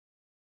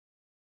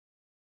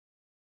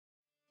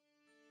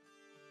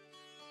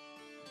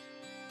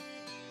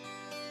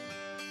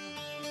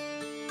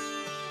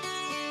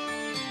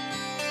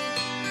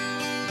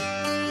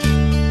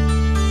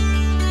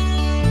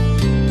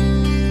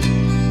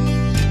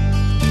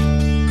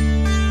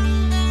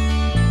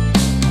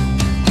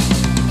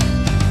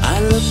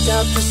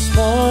up this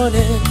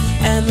morning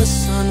and the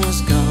sun was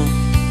gone.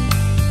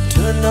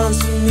 Turned on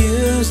some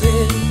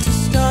music to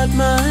start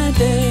my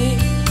day,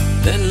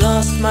 then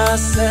lost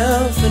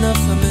myself in a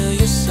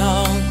familiar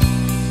song.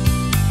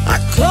 I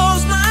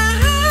closed my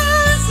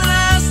eyes and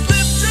I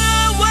slipped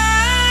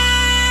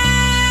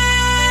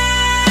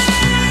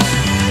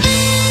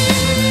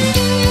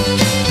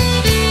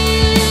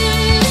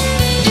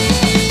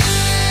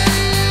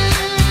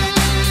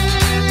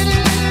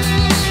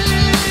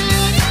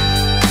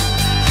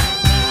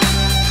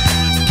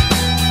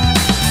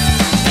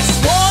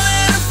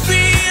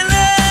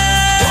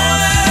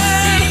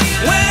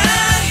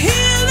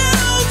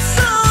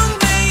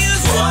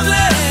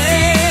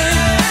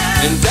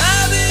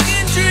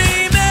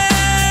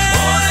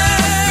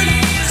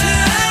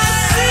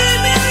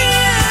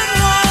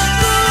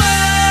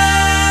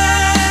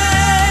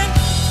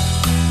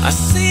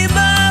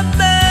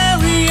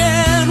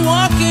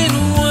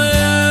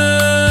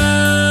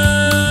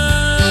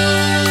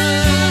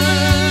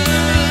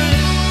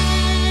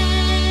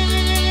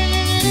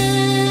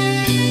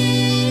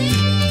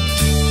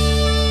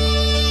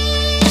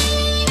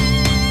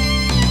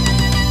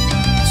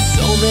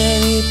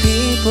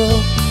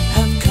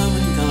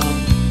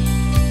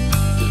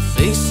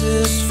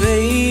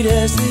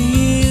as the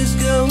years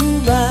go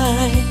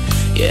by,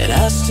 yet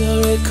I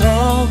still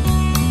recall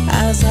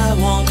as I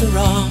wander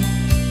on,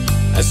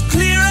 as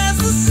clear as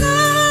the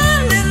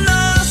sun in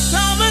the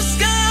summer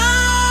sky.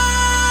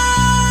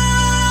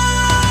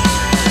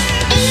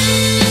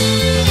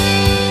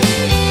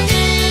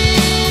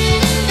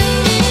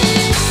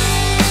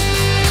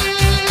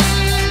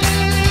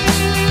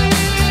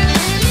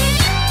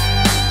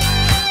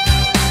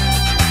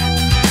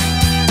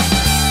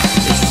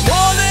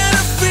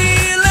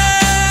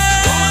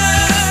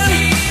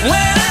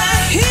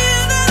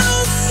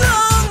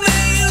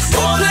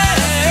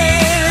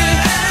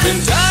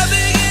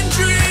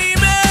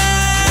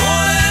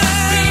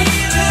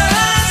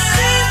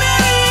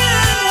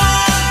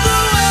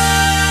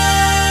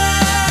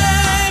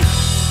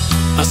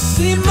 I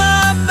see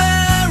my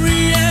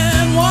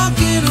Marianne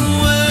walking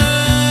away.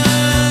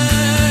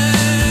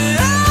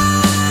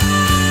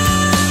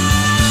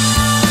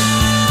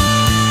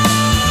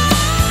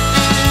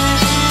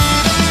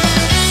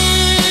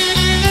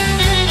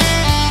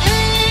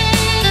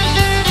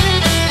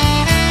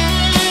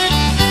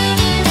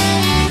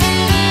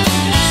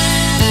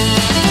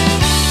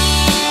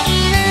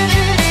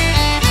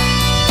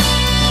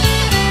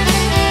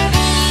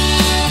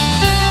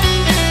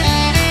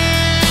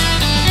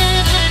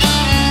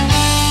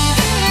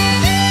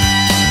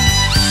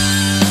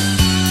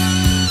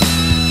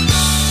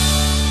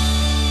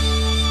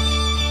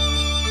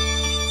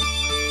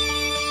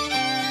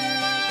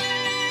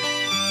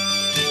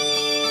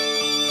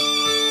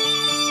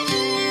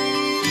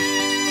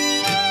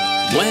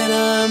 When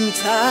I'm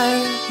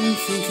tired and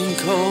thinking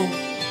cold,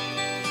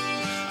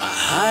 I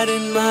hide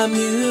in my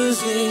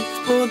music,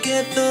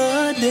 forget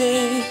the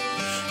day,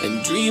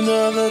 and dream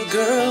of a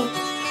girl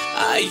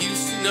I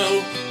used to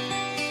know.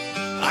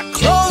 I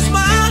close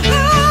my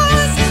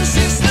eyes and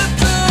she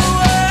slipped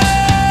away.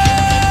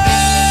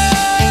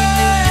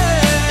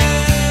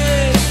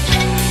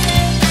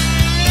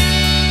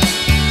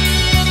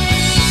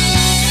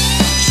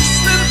 She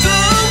slipped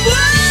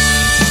away.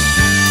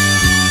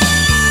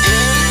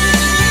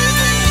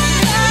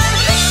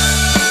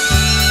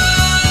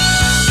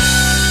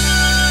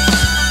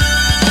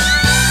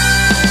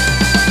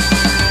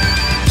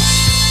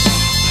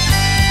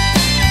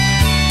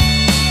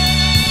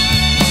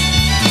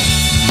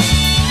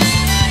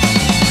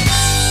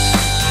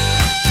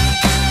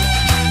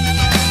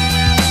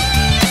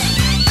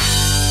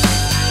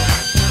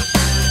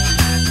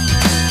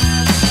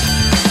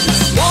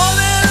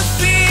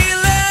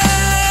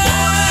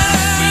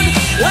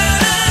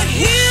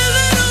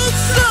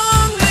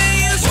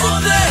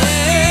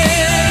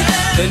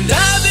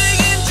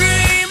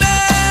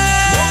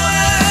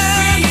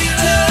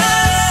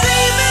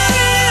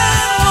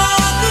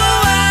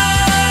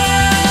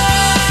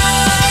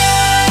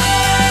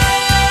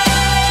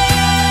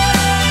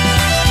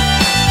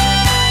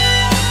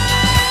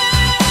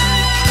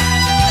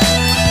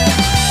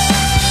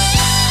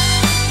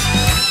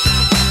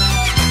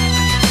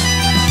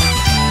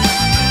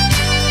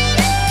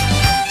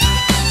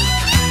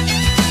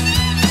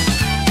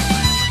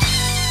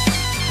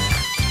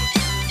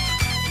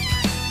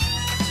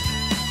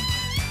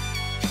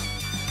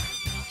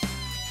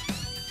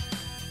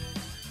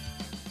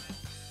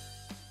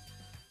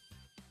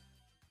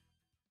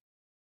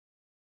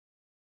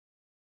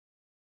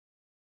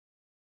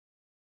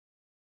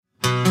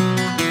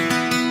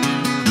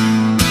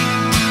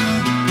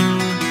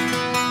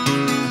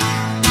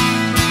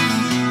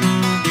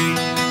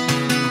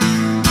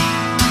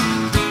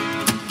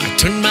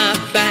 Turn my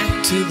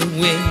back to the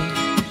wind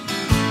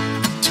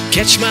to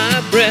catch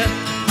my breath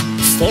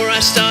before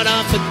I start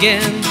off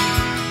again,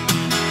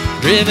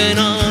 driven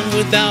on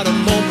without a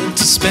moment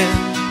to spend,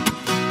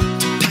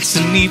 to pass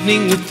an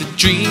evening with a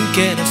drink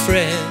and a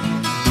friend.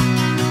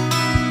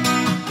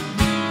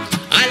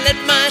 I let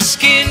my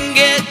skin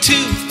get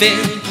too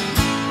thin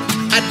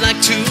I'd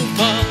like to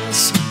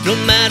pause, no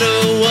matter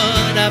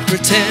what I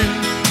pretend.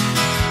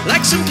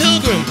 Like some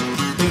pilgrim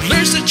who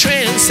learns to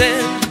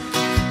transcend,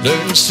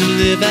 learns to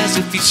live as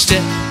if each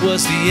step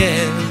was the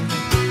end.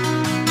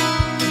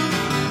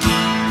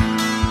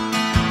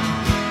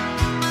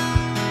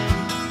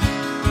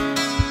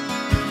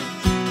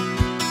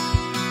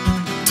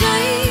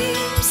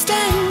 Time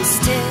stands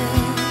still.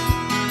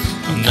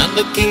 I'm not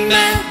looking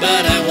back,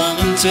 but I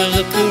want to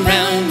look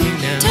around me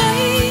now.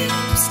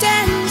 Time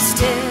stands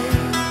still.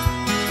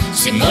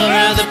 See more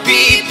of the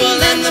people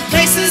and the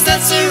places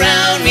that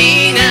surround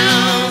me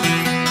now.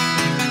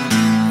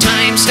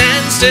 Time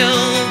stands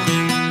still.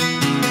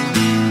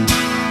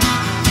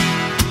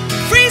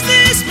 Freeze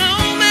this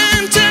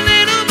moment a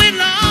little bit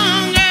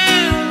longer.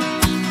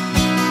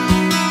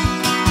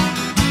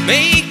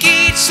 Make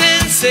each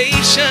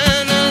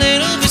sensation a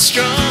little bit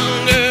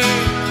stronger.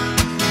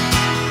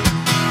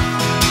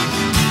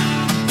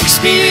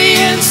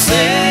 Experience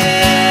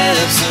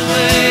slips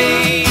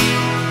away.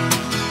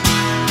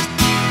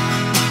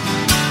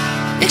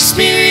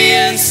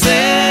 Experience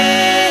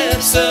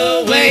slips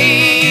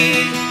away.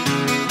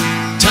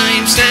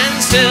 Time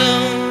stands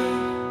still.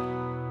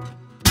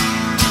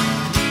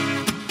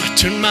 I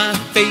turn my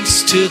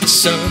face to the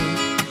sun,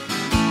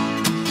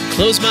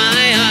 close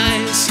my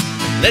eyes,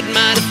 let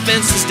my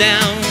defenses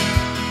down.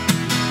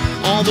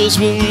 All those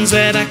wounds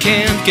that I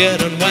can't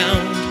get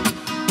unwound.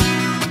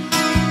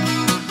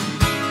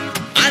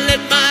 I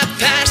let my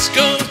past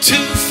go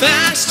too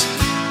fast,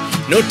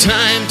 no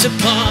time to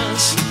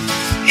pause.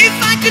 If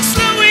I could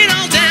slow it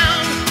all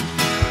down,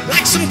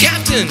 like some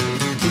captain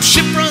whose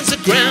ship runs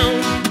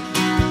aground,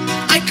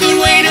 I could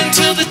wait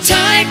until the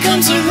tide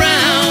comes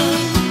around.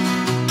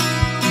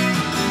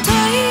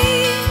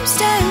 Time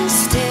stands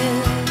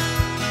still.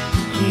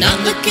 I'm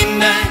not looking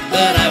back,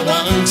 but I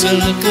want to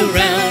look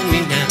around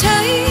me now.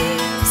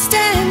 Time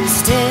stands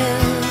still.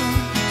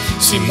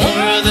 See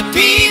more of the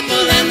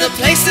people and the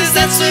places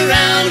that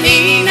surround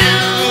me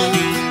now.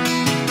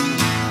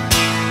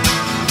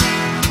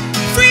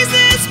 Freeze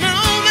this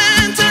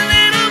moment a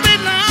little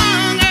bit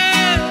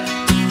longer.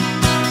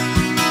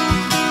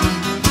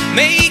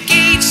 Make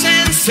each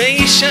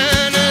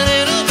sensation a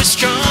little bit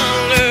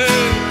stronger.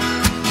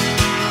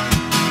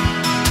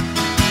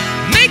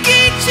 Make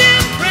each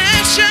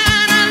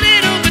impression a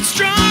little bit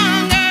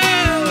stronger.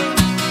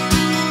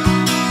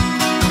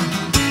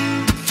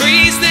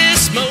 Freeze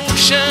this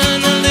motion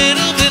a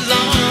little bit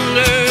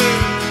longer.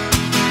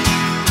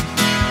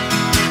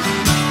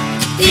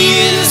 The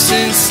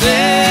innocence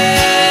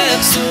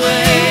slips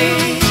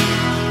away.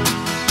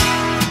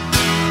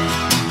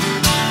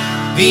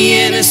 The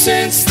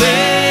innocence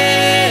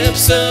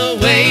slips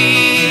away.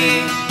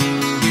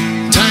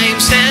 Time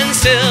stands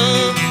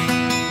still.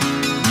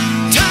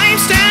 Time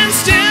stands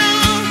still.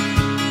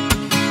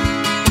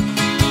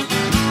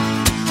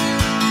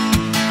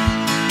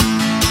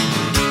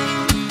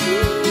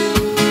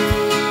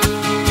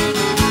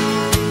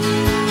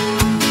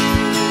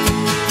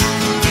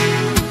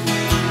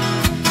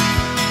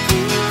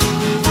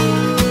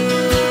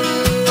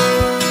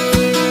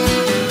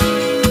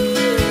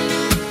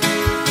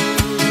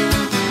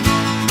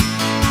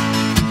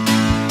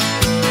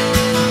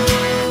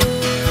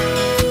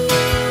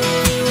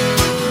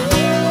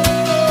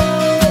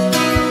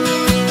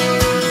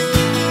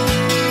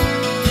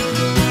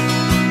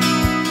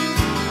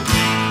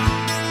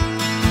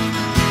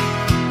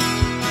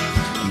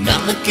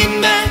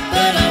 Looking back,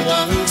 but I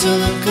want to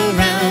look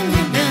around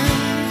me now.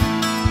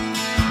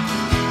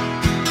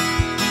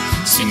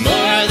 See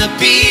more of the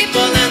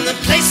people and the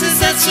places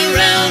that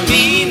surround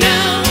me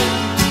now.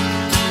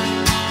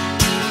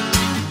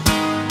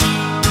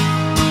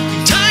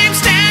 Time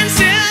stands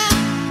still.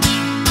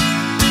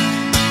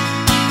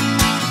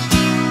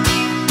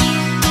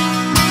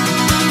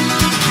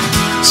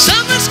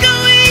 Summer's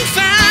going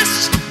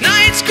fast,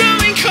 night's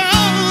growing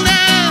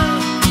colder.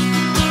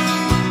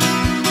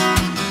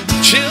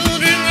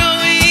 Children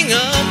growing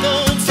up,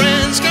 old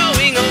friends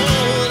growing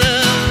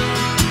older.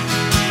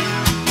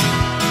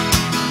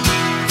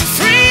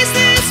 Freeze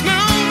this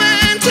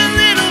moment a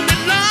little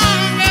bit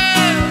longer.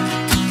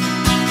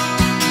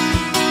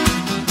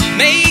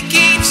 Make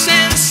each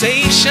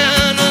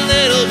sensation a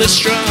little bit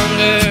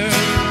stronger.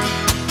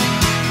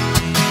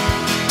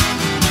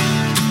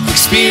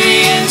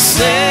 Experience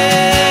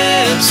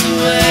slips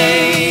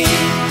away.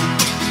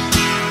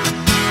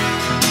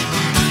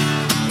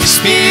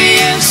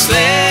 Experience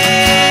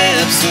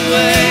slips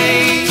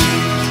away.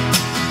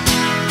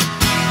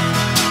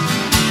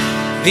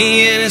 The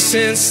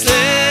innocence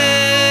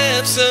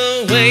slips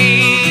away.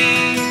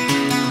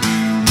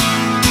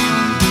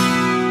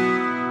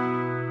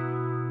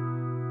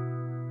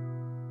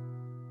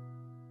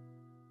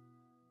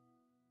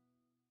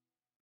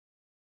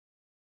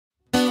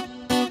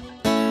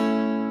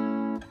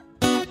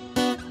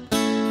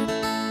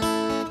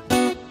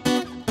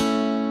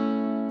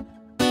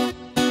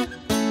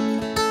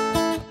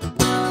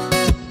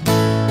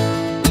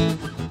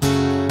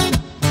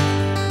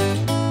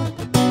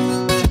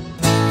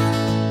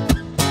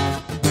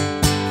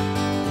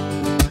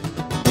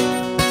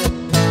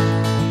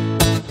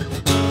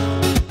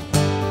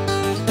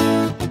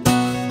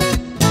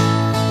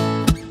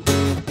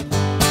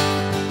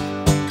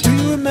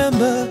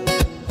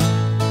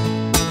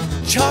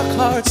 chalk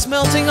hearts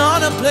melting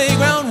on a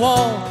playground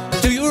wall.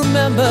 Do you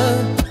remember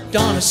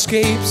dawn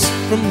escapes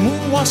from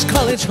moonwashed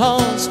college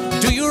halls?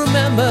 Do you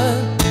remember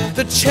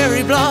the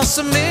cherry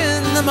blossom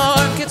in the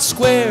market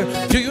square?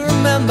 Do you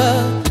remember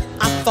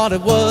I thought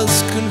it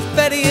was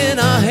confetti in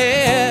our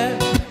hair?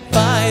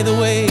 By the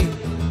way,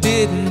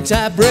 didn't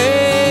I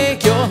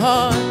break your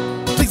heart?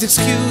 Please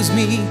excuse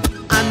me,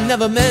 I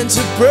never meant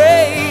to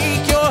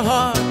break your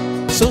heart.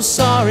 So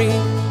sorry,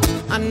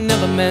 I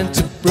never meant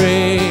to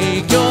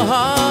break your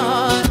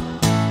heart,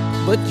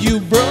 but you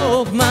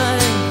broke mine.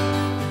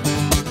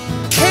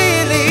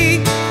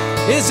 Kayleigh,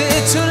 is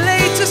it too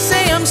late to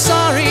say I'm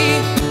sorry?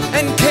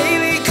 And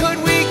Kayleigh, could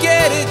we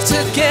get it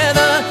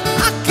together?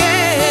 I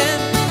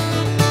can't,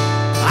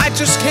 I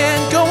just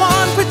can't go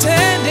on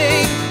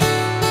pretending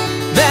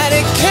that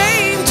it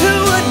came to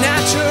a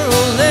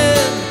natural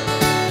end.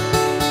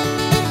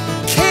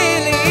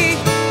 Kayleigh,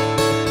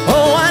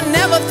 oh, I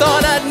never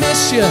thought I'd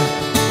miss you.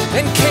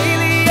 And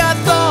Kayleigh, I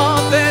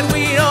thought that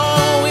we'd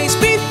always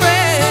be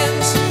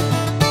friends.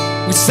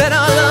 We said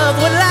our love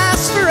would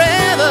last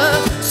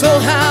forever. So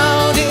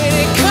how did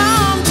it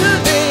come to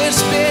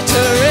this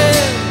bitter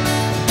end?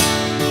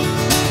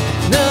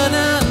 Na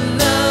na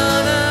na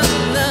na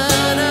na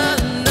na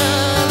na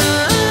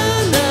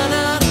na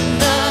na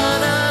na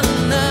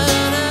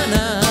na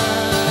na.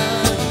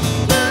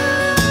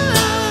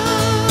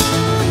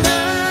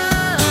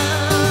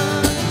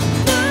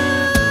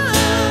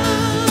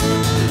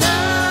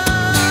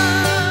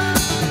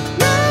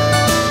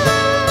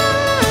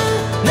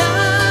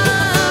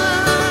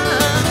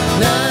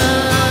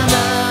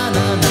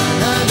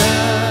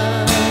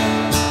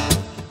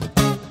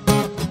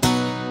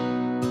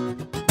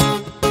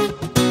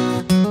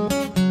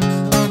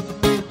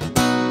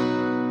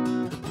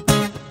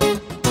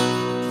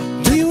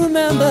 Do you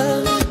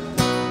remember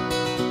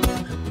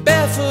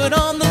barefoot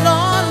on the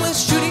lawn with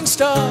shooting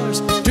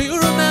stars? Do you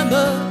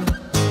remember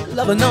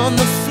loving on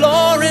the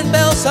floor in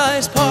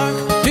Belsize Park?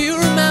 Do you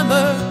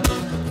remember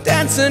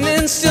dancing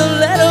in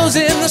stilettos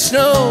in the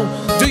snow?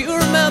 Do you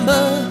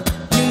remember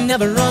you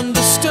never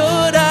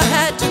understood I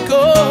had to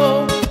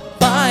go?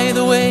 By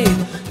the way,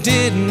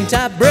 didn't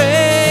I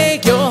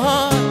break your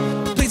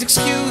heart? Please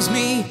excuse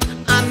me,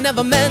 I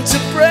never meant to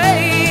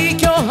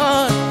break your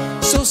heart.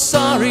 So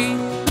sorry,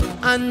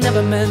 I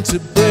never meant to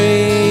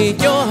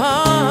break your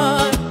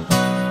heart,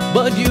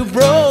 but you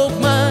broke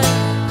mine.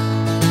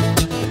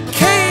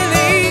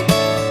 Kayleigh,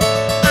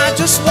 I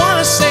just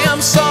wanna say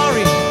I'm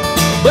sorry,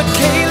 but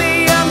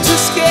Kayleigh, I'm too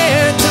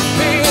scared to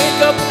pick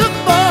up the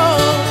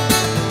phone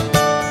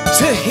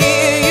to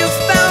hear you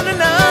found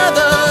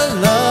another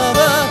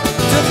lover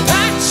to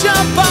patch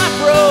up our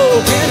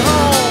broken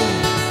home.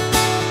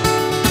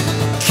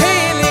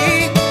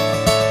 Kayleigh,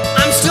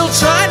 I'm still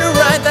trying to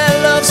write that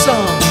love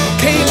song.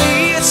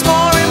 Kayleigh, it's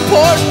more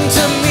important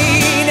to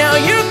me now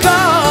you're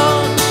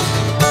gone.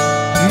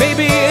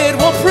 Maybe it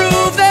will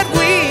prove that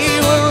we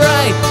were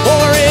right,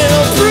 or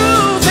it'll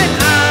prove that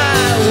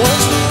I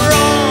was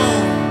wrong.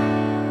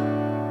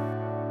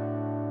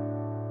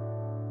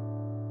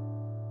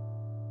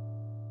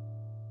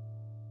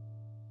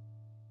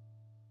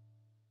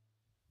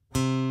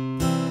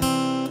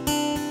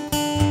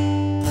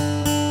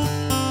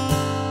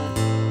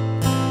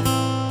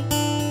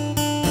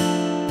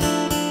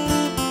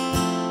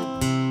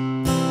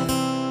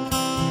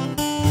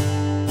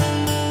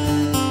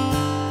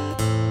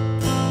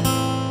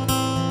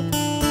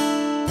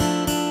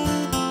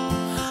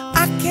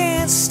 I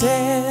can't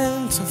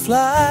stand to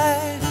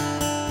fly.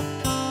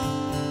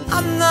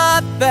 I'm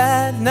not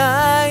that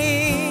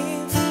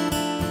naive.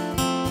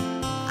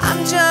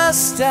 I'm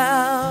just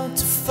out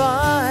to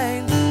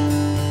find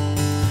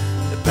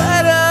the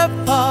better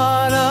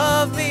part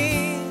of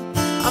me.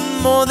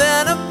 I'm more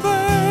than a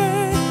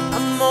bird,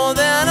 I'm more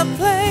than a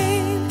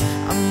plane,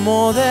 I'm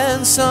more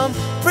than some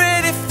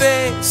pretty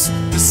face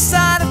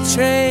beside a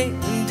train.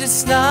 And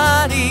it's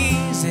not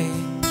easy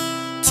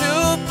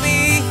to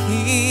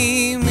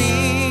be me.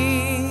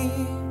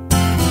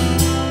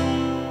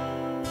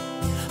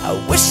 I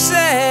wish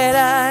that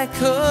I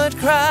could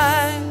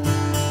cry,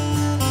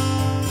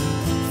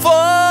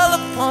 fall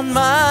upon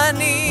my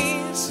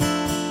knees,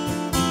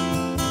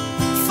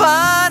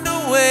 find a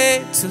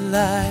way to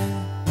lie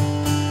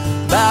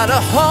about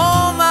a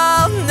home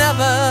I'll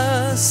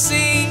never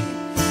see.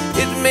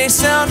 It may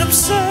sound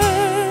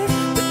absurd,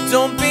 but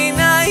don't be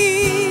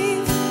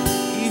naive.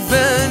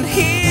 Even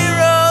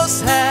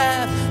heroes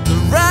have the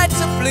right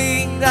to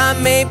bleed. I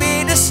may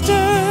be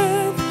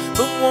disturbed,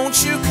 but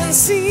won't you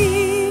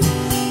concede?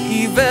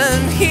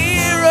 Even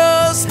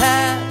heroes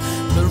have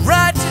the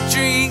right to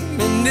dream,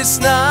 and it's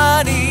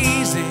not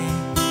easy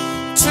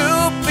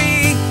to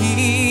be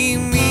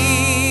me.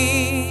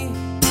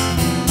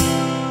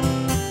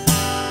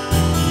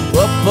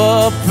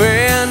 Up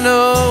and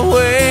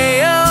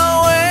away,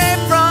 away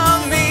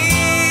from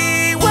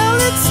me. Well,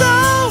 it's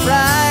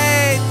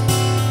alright,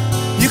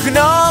 you can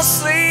all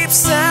sleep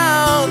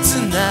sound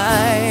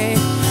tonight.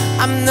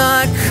 I'm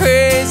not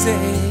crazy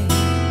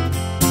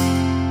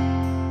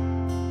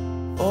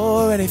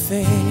or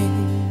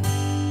anything.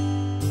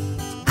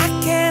 I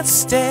can't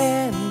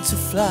stand to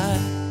fly.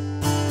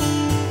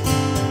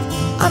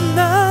 I'm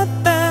not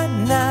that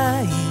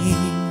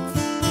naive.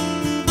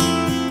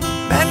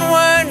 Men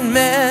weren't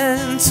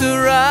meant to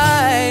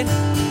ride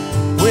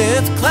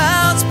with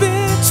clouds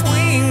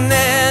between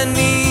their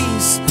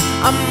knees.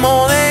 I'm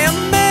only a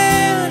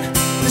man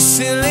in a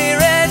silly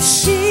red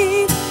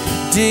sheet,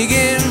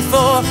 digging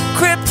for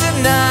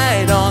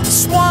kryptonite on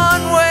this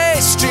one-way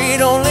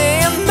street. Only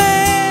a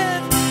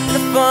man in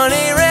a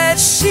funny red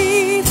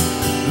sheet,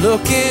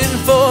 looking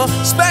for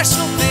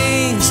special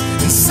things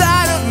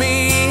inside of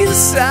me,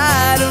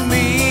 inside of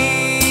me,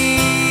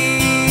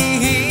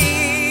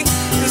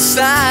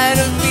 inside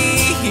of me,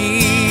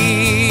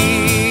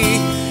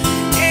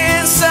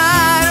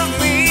 inside of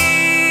me,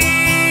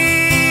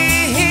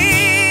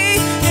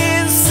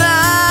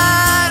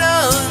 inside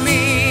of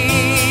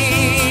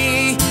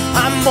me.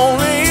 I'm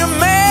only a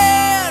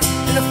man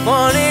in a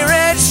funny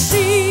red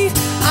sheet.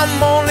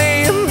 I'm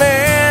only a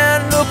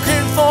man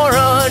looking for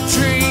a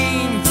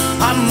dream.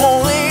 I'm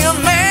only a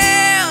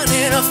man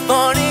in a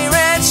funny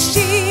red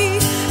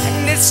sheet,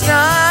 and it's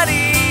not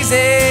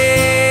easy.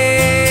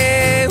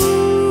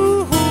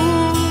 Ooh,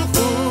 ooh,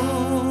 ooh.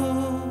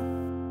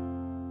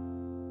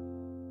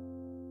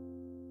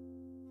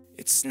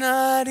 It's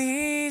not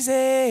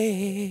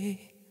easy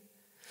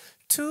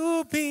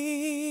to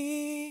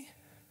be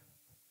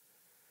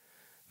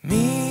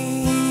me.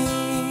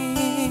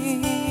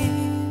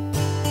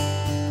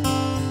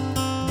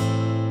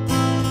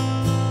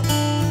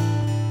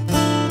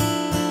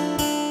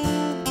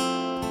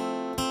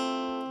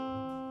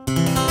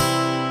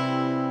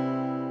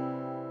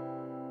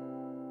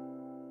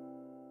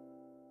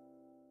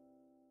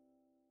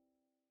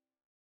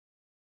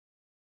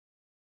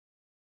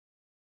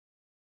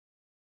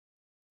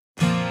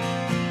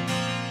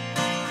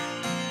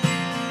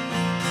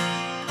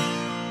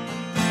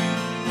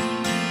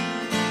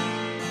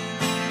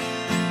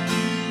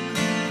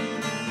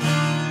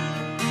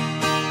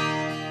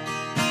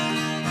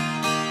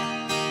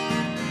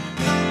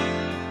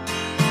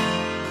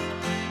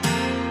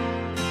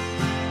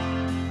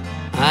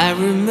 I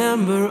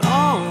remember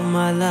all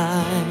my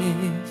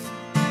life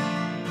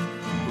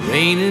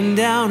raining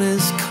down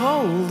as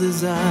cold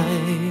as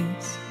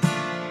ice.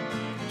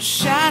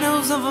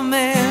 Shadows of a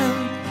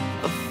man,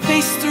 a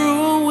face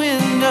through a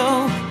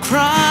window,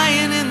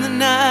 crying in the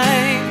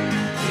night.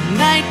 The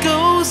night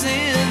goes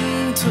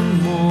into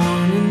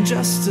morning,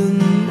 just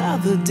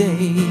another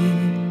day.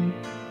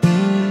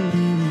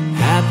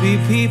 Happy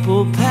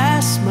people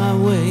pass my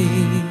way.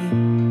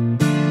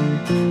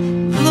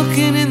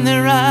 Looking in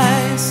their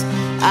eyes,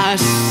 I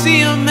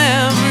see a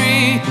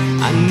memory.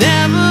 I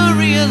never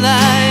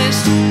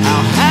realized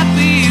how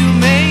happy you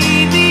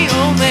made me,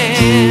 oh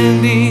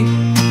Mandy.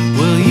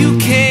 Well, you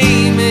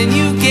came and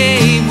you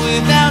gave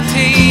without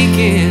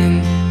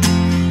taking,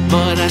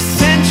 but I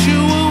sent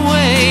you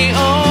away,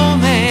 oh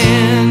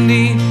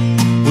Mandy.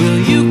 Well,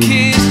 you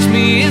kissed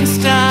me and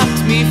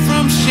stopped me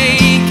from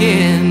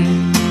shaking,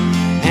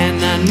 and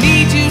I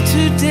need you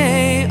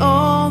today,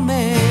 oh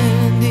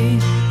Mandy.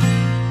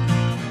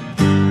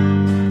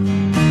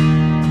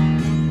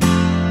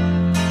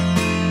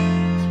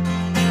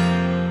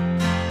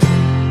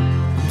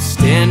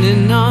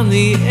 Standing on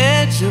the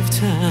edge of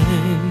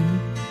time,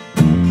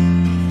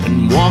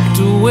 and walked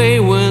away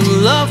when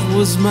love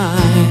was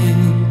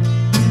mine.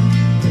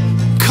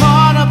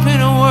 Caught up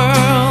in a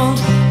world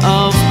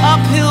of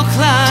uphill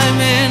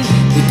climbing,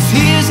 the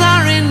tears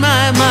are in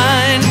my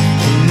mind,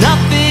 and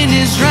nothing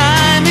is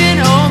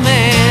rhyming, oh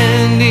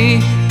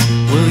Mandy.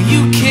 Well,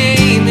 you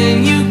came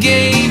and you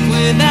gave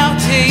without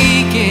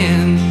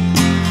taking,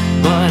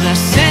 but I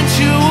sent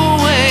you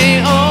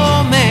away,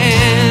 oh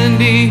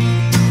Mandy.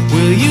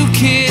 Well, you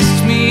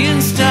kissed me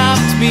and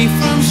stopped me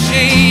from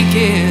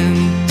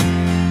shaking,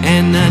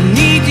 and I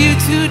need you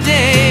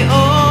today,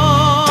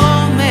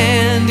 oh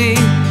Mandy.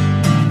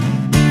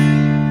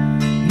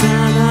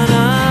 Na na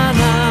na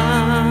na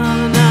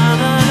na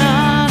na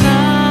na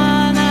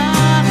na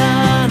na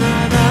na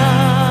na.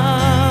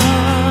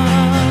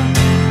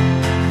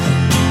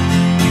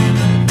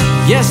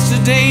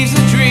 Yesterday's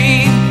a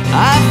dream.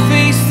 I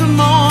face the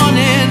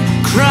morning,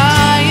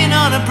 crying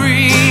on a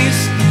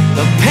breeze.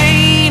 The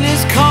pain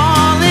is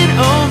calling,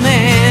 oh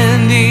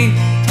Mandy.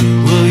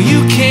 Well,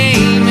 you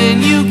came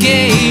and you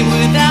gave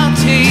without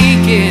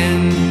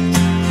taking,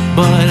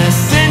 but I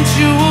sent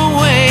you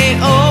away,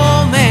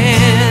 oh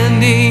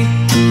Mandy.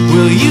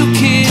 Well, you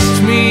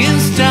kissed me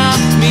and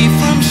stopped me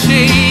from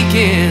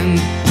shaking,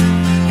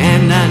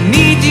 and I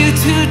need you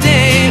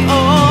today,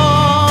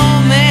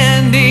 oh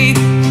Mandy.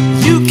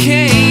 You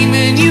came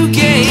and you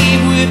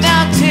gave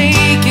without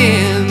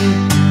taking,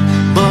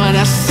 but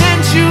I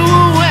sent you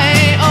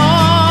away,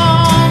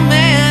 oh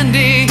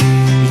Mandy.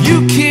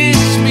 You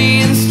kissed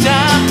me and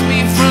stopped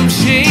me from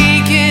shaking.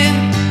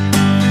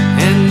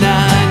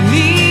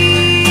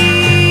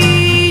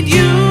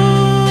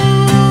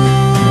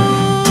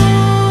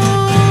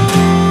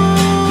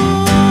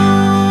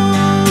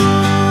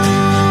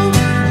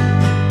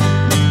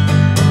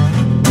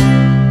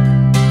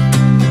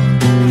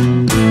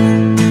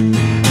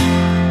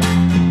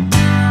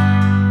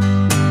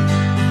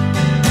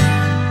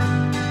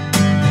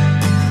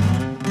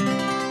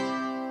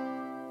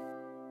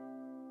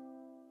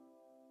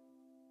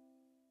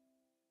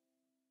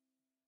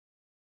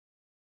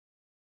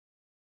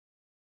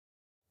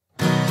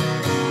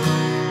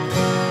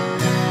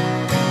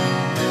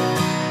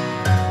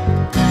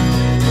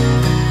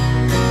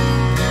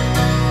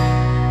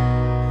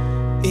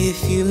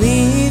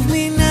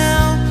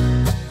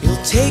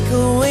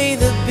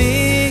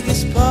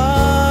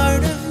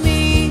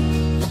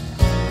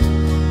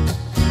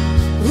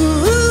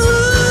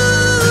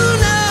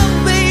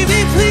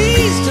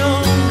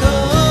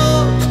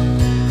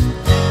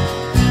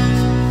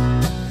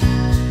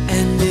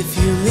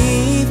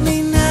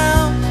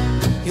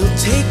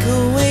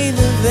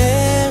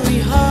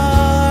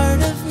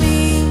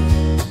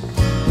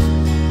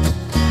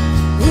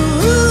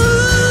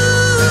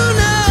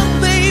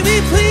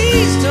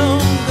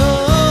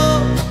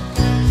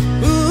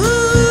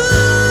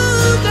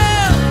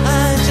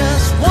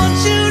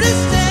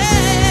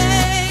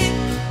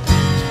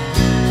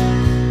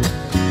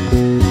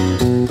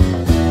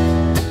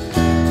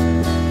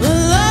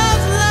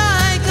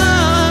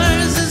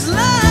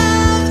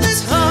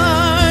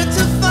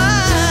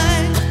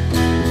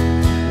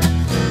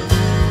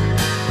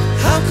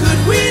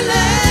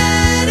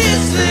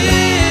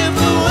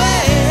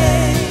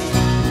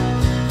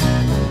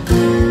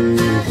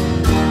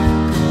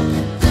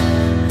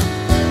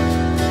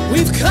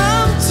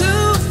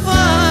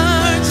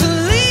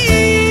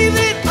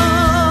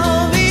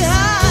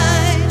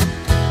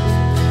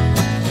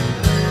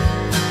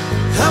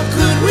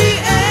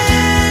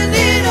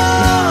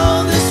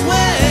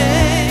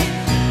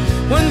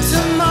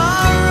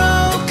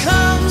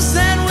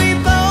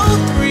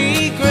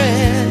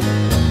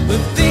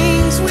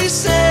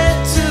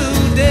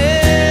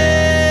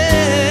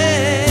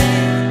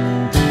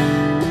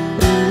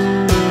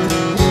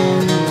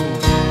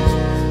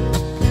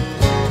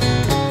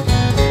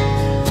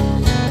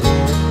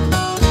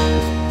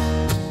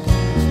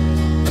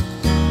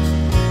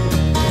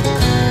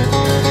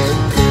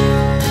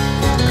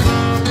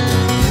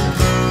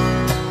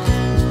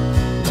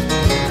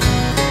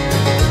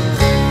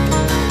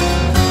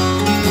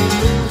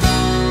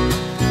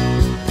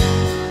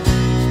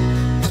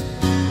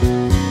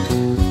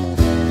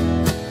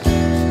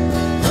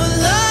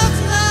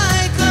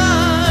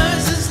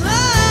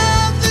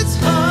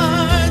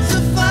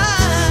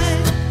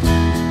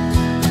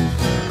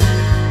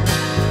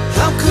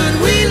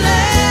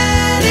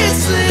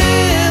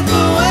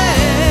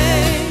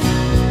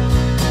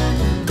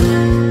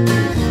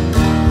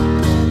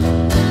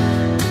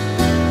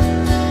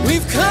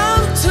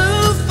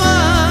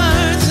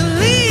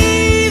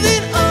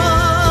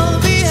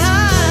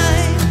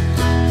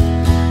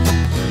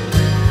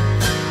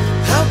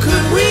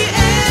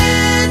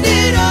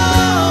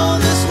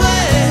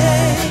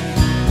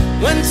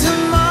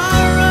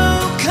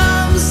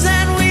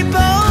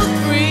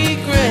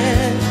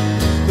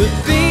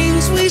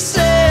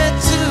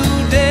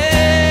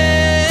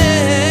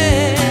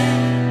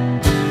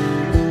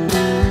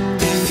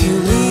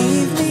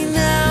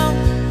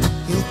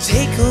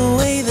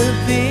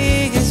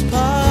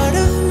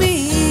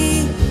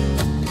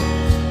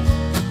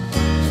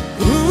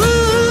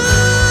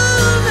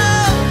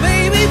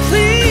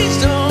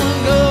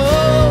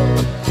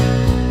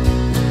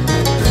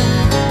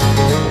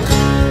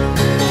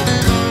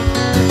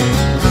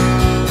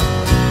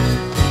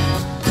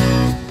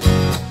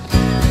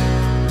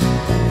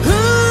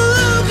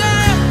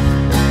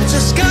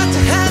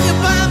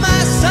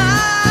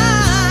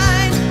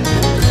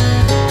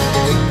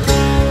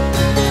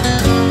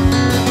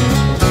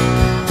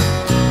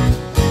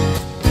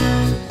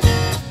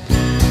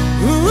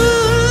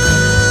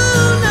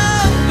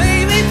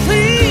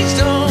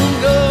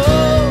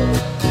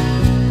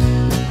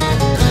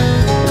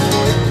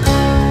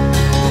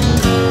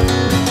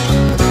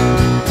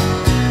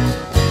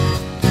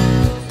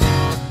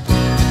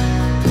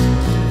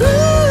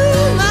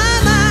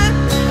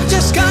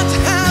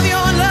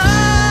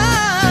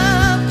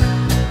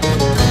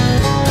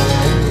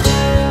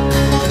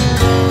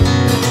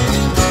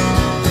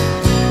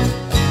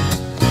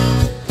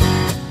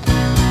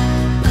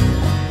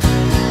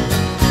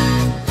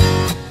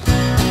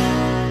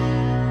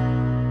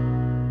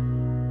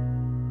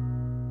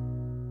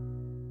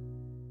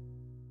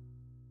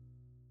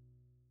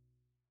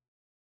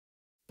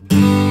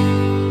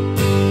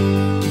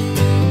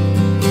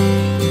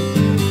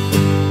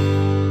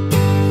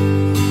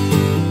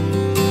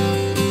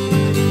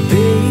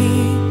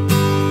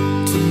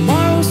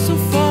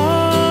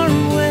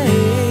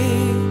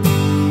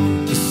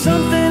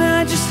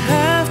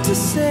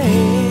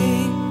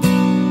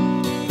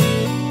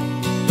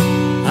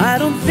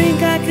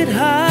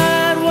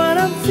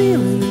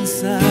 feeling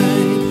inside.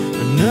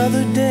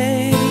 Another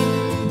day,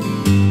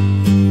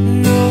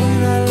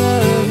 knowing I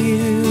love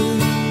you.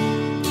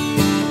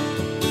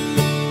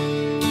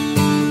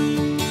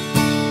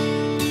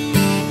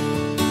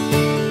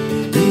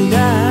 And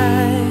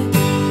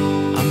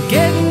I'm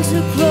getting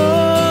too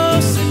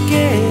close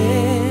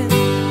again.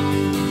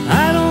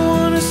 I don't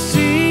wanna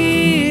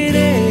see it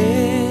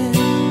end.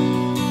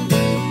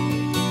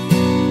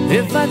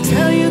 If I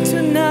tell you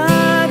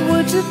tonight,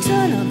 would you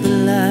turn out the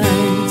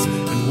lights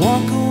and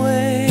walk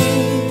away,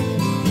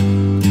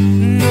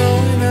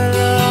 knowing I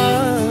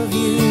love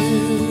you?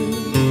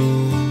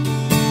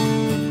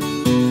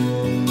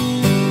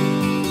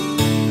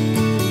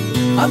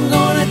 I'm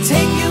gonna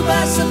take you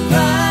by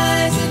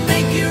surprise and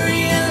make you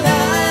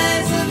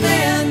realize,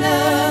 Amanda.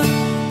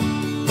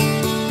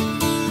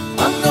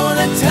 I'm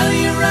gonna tell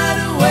you right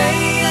away,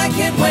 I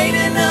can't wait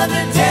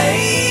another day,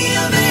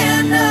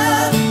 Amanda.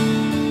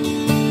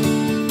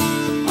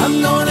 I'm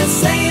gonna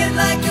say it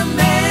like a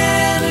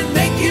man and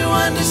make you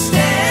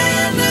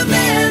understand,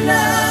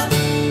 Amanda.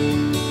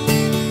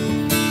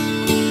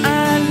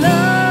 I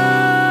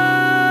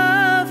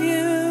love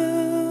you.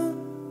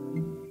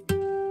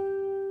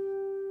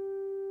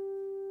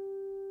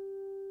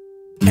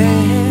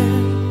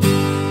 And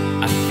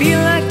I feel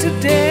like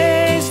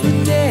today's the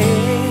day,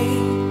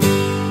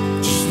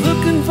 just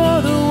looking for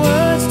the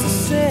words to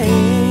say.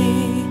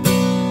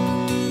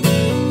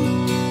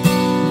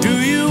 Do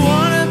you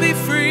wanna be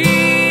free?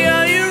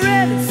 Are you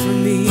ready for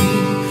me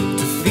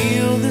to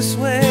feel this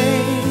way?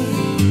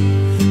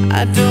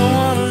 I don't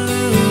wanna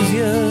lose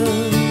you.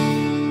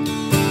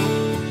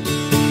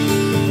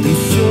 And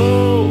so,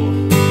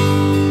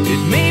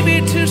 it may be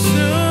too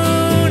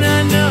soon, I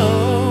know.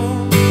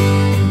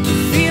 The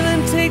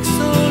feeling takes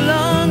so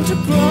long to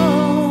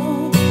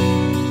grow.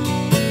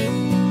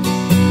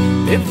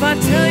 If I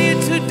tell you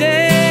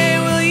today,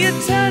 will you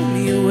turn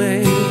me away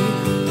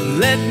and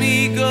let me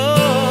go?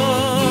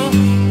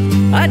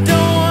 I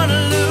don't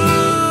wanna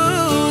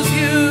lose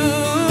you.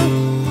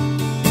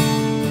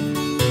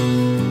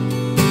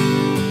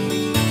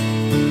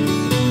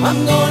 I'm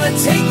gonna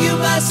take you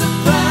by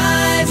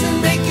surprise and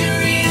make you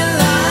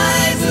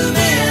realize,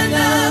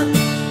 Amanda.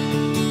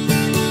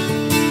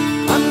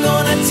 I'm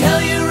gonna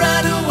tell you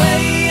right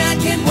away, I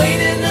can't wait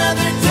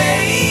another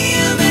day,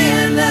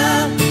 Amanda.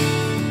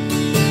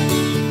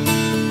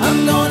 I'm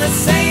gonna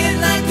say it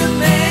like a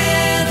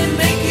man and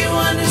make you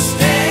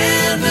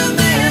understand,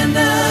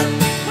 Amanda.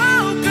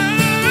 Oh,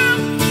 girl.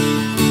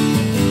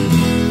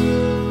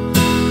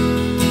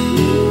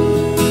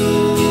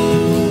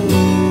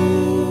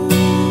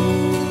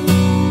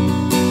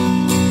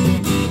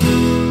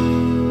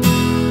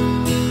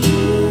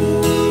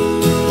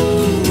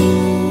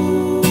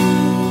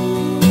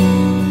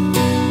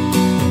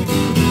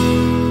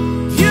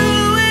 You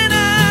and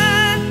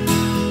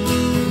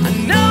I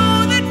know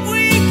that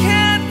we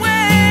can't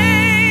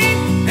wait.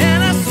 And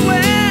I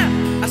swear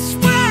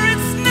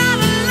it's not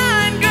a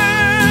line,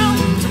 girl.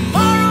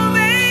 Tomorrow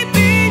may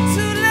be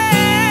too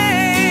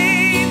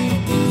late.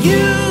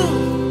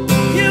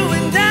 You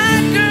and I,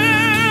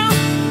 girl,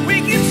 we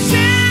can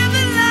share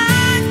the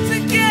life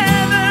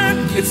together.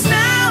 It's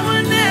now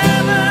or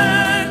never,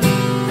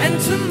 and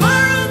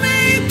tomorrow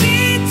may be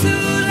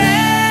too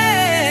late.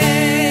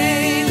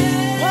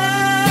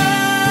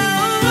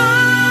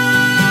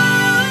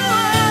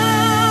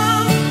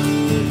 Whoa.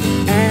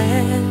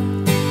 And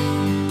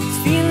it's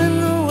feeling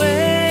the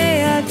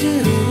way I do.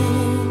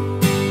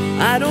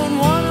 I don't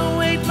wanna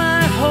wait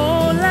my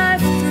whole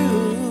life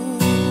through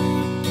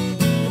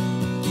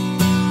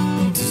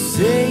to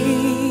say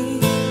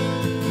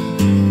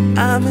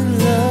I'm in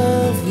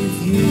love with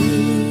you.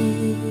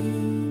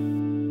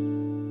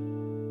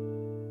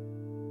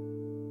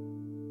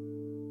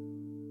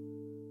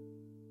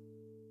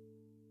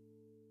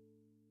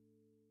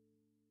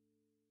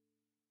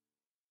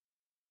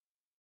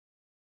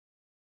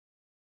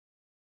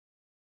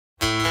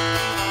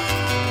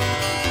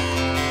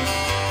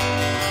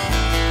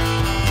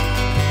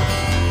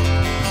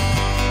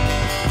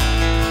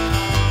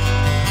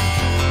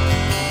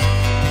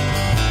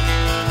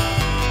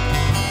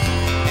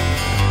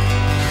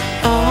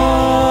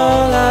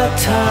 All our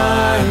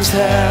times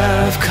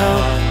have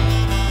come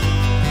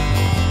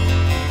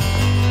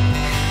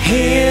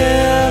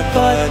here,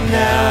 but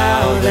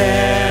now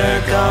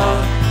they're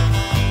gone.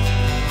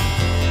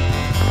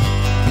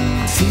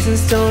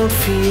 Seasons don't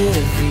fear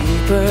the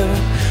reaper,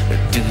 or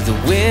do the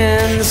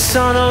wind, the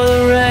sun, or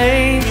the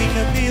rain. We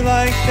can be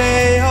like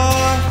they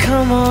are.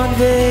 Come on,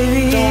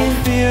 baby. Don't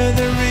fear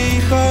the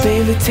reaper.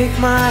 Baby, take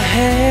my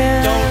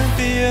hand. Don't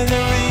fear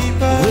the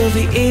reaper. We'll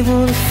be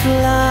able to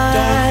fly.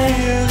 Don't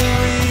fear the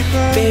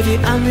reaper. Baby,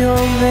 I'm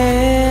your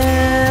man.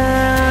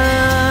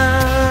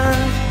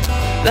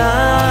 La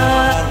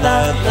la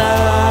la la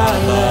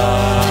la.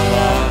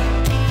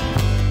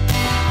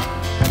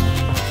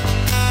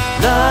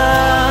 La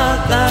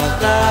la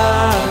la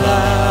la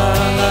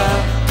la.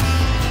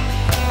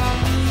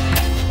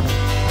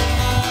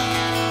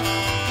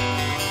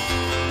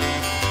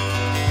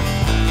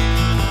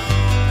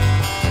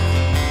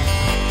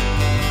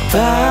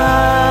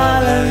 Bye.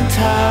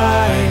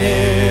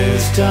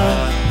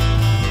 done.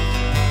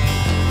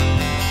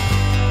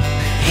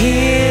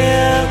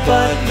 Here,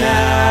 but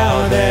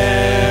now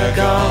they're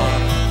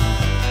gone.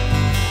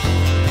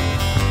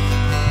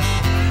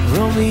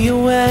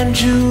 Romeo and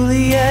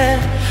Juliet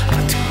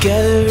are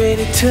together in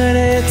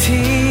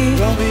eternity.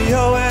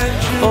 Romeo and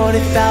Juliet,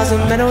 40,000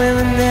 men and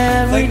women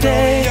every like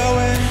day. Romeo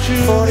and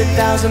Juliet,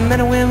 40,000 men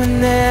and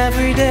women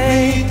every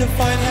day. need to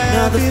find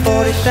Another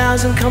happiness.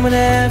 40,000 coming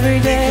every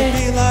day.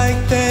 Be like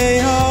they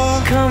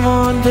are. Come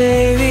on,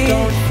 baby.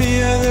 Don't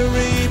fear the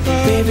reaper.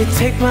 Baby,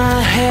 take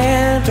my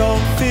hand.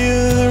 Don't fear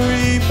the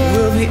reaper.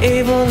 We'll be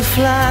able to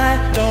fly.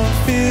 Don't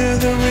fear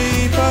the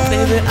reaper.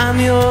 Baby, I'm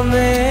your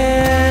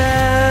man.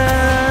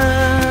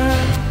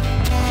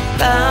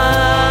 La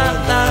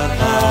la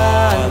la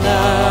la la.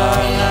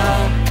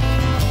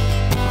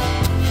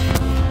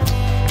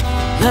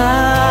 La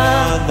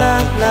la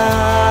la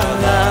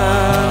la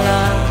la.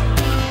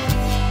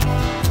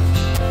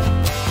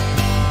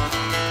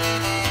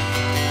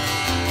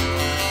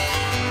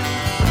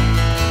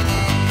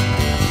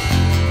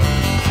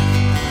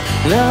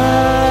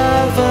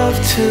 Love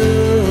of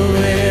two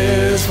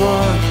is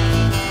one.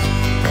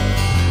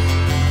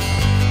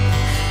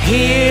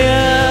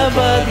 Here,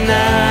 but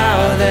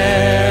now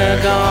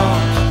they're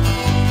gone.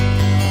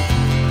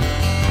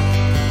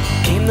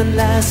 Came the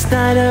last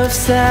night of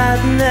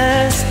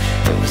sadness.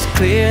 It was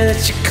clear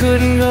that you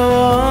couldn't go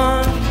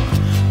on.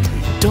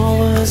 The door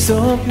was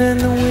open and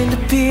the wind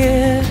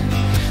appeared.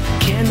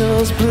 The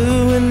candles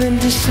blew and then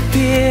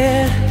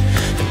disappeared.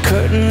 The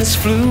curtains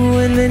flew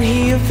and then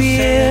he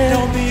appeared.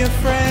 Don't be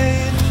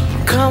afraid.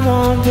 Come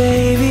on,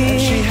 baby.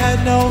 And she had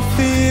no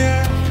fear.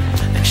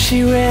 And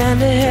she ran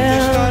to They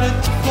him. started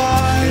to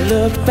fly.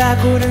 Looked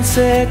backward and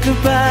said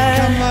goodbye.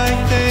 Come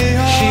like they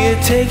are. She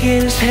had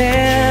taken his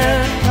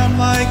hand. Come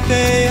like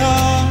they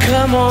are.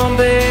 Come on,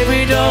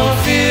 baby, don't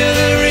fear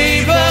the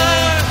reaper.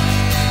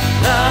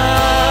 La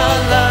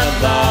la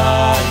la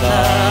la la.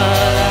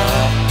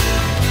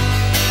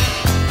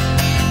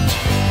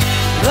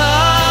 La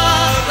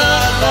la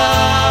la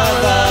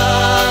la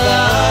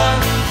la.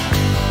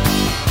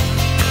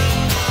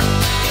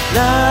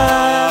 La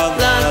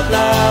la la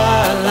la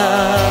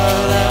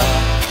la.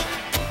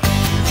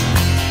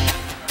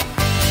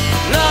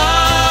 La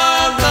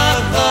la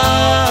la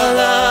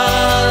la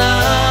la.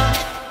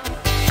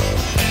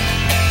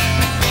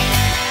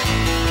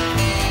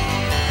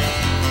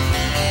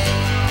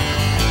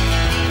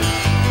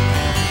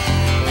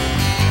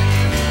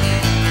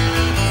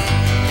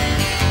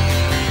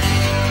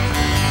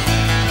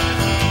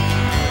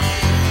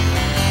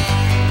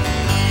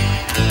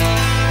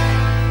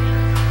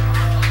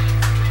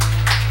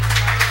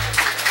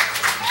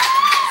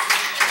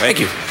 Thank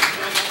you.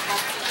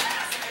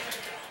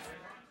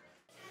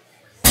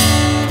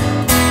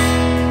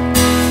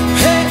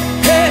 Hey,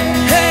 hey,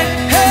 hey,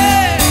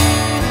 hey.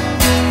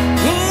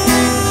 Ooh.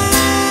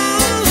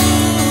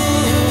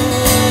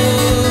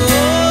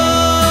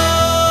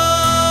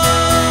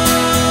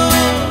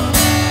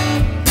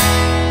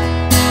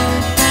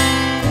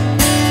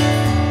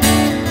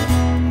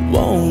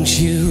 Won't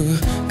you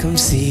come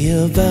see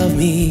about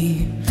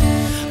me?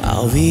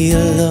 I'll be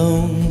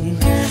alone,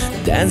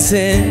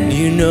 dancing,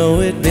 you know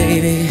it,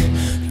 baby.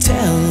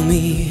 Tell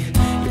me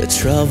your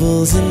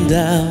troubles and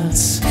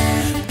doubts,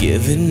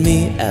 giving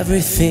me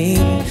everything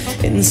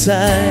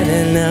inside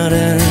and out.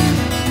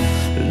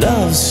 And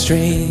love's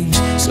strange,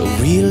 so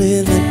real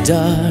in the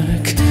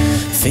dark.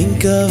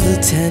 Think of the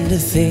tender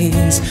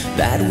things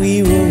that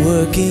we were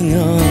working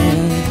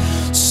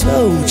on.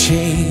 Slow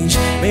change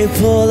may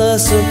pull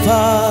us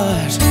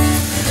apart.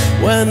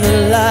 When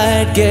the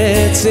light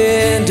gets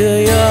into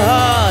your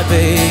heart,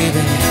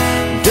 baby,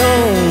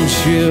 don't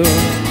you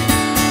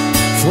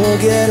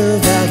forget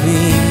about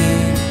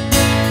me.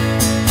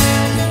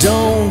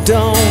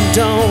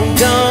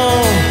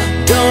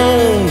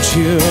 Don't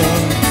you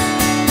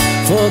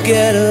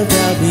forget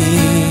about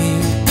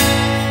me.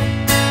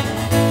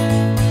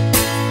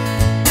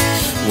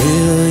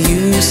 Will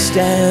you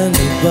stand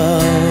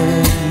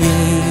above me?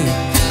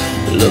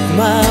 Look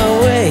my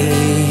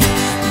way,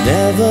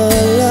 never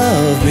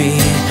love me.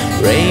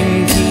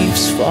 Rain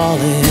keeps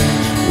falling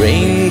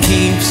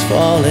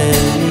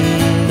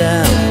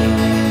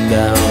down,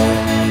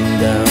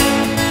 down, down.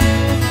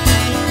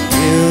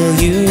 Will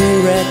you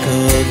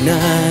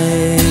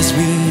recognize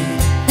me?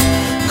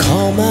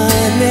 Call my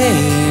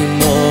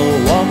name or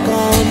walk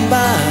on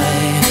by.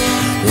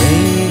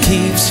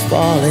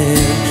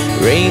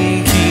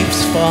 Rain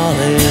keeps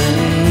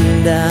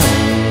falling down,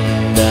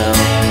 down,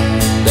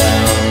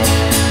 down,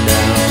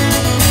 down.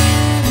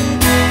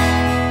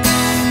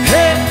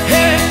 Hey,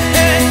 hey,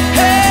 hey,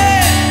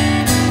 hey.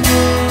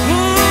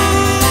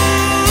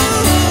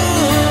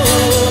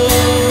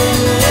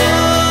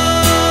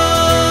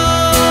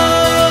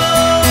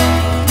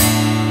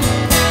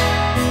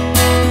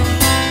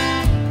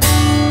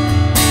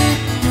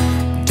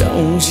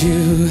 Don't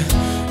you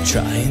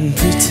try and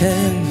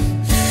pretend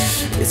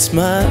it's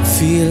my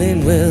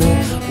feeling will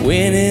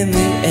win in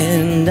the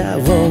end. I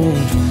won't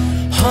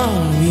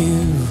harm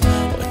you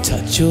or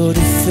touch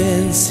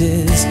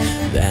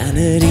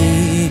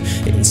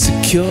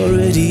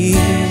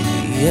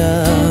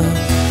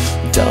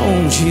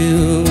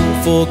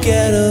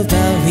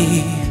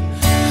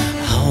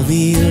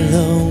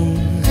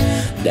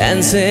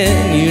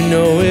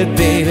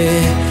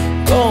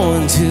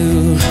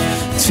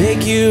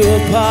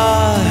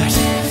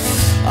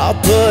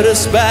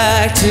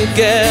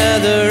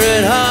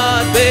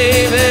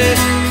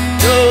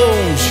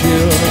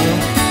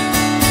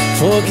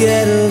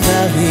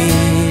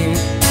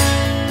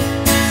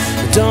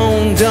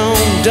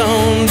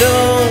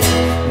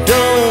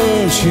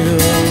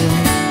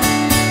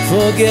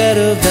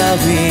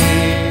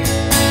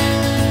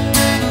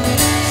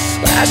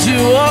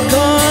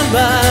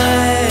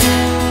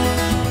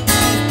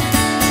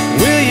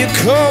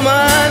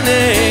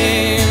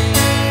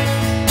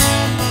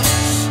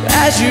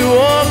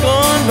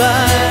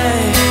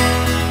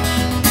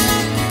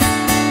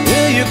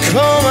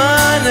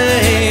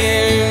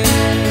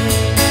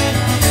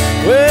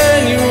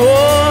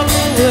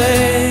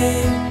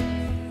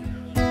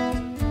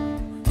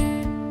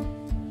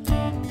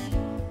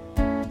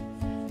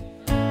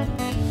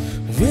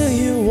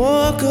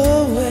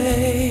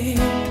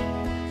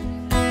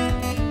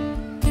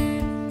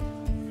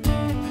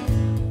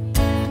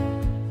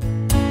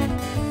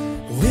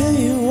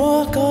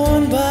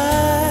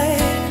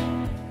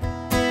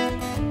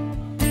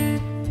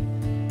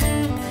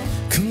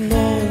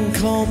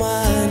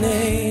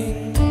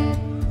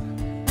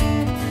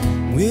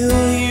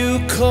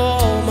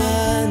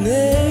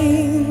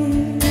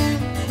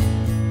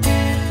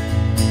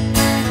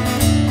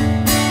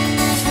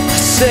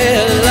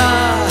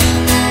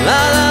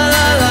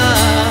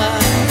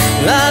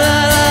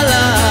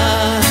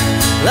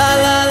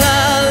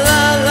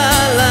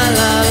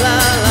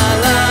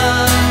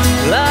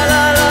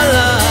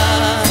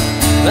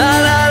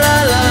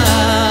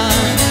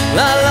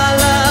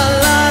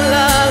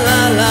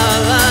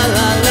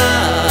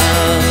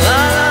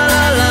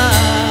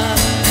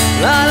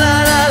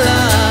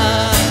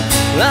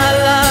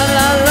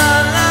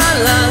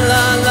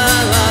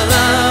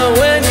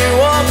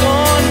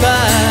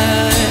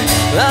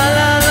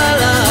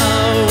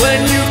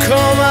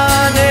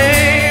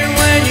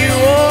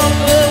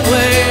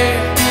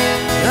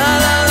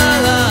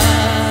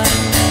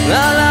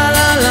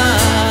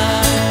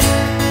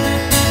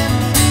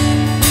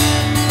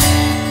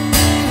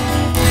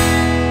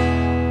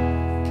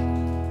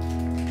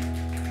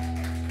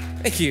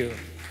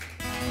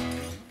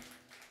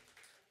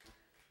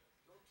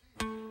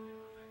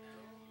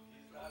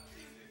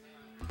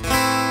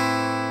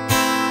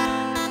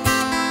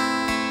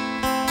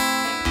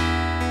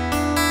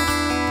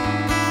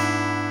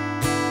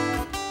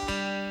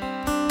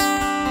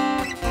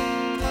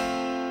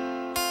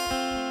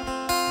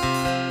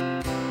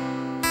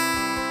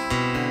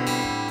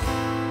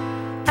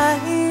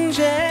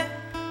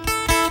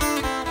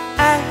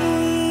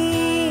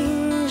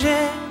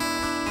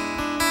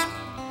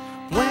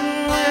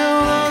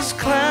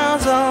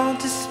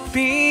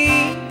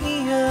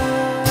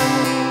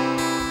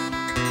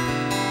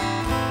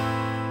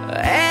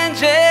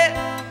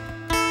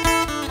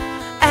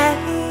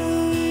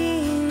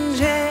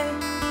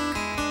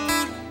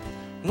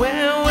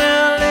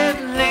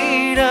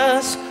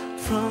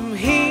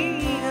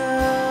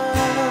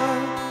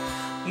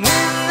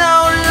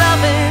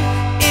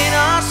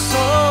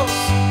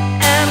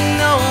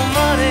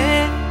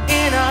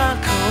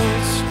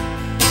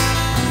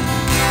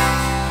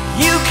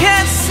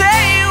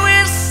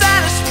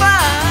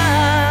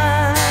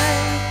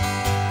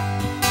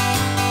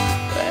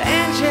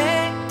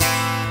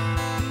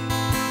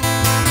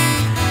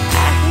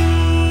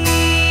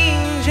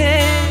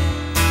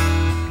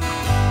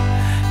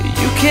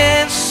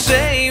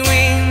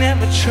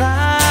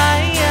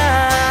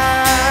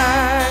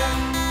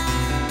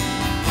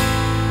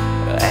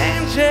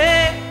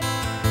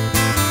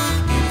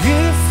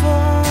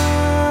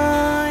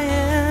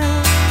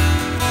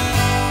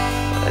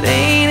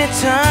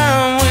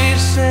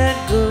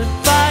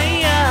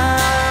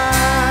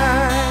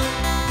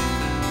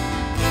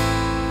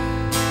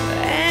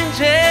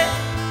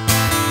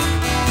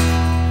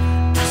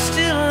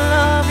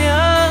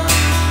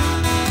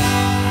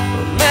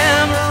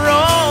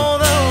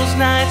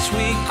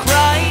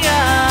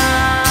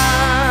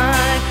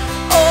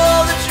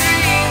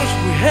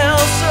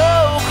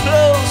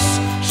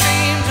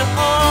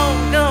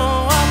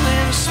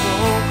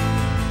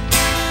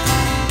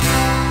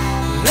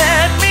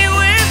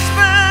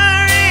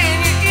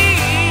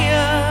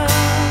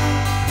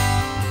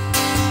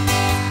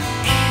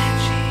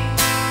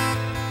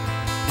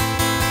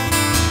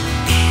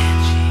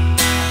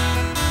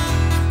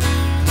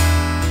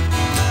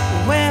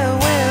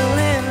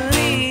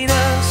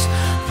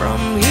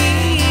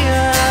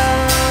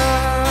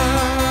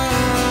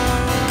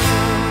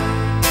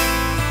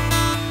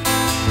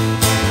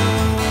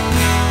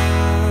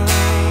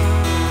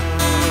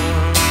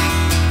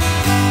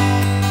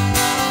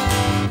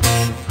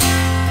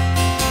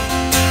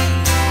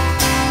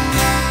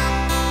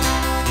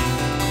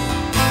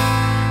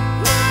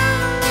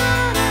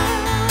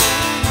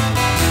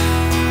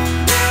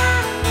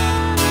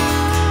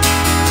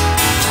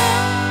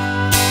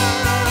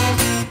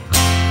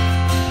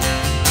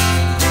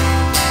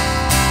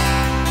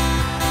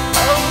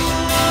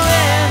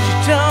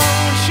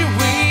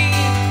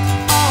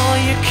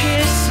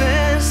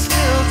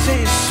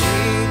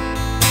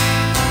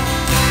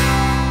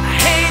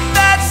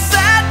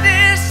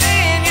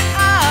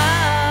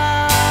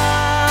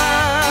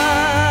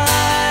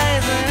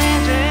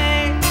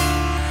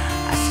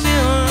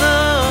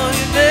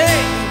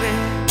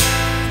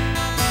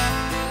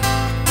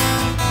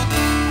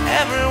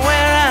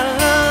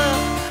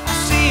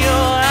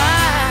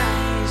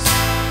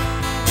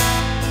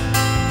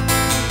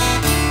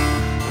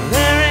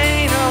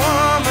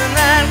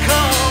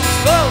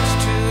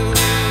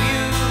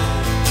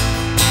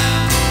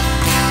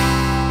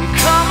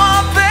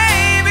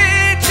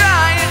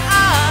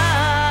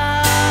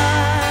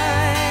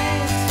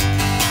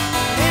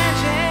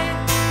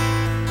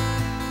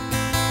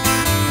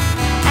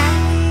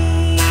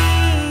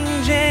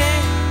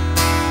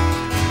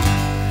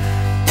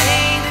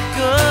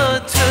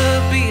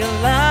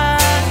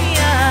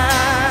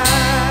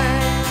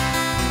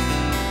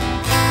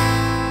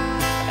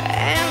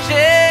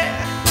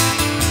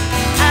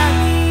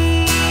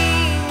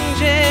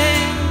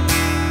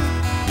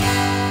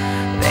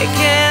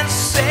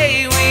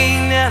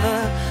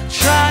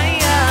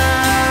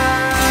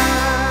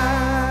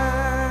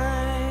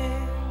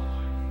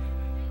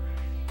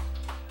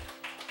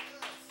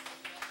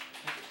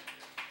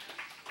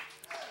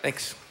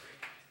Thanks.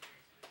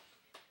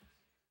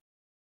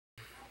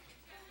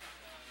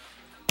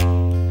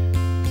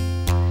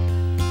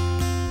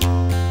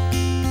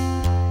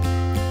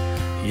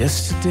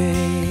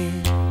 Yesterday,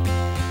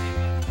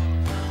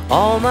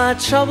 all my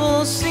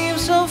troubles seem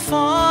so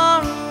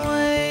far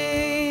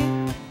away.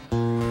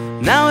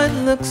 Now it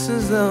looks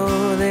as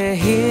though they're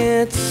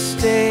here to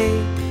stay.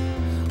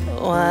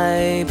 Oh,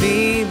 I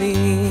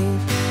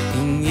believe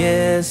in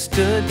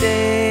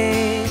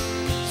yesterday.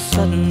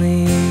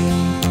 Suddenly,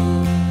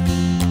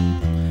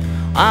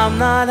 I'm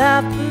not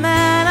half the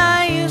man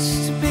I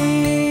used to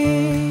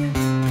be.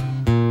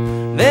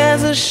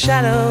 There's a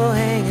shadow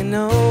hanging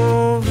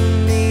over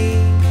me.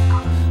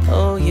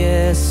 Oh,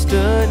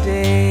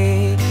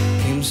 yesterday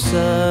came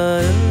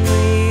suddenly.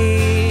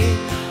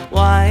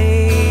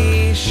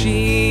 Why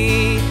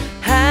she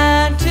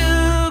had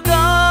to go,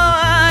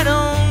 I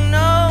don't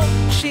know.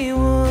 She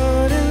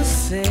wouldn't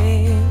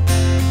say.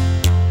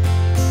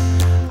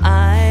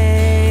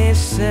 I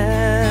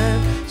said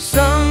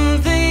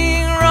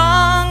something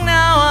wrong.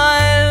 Now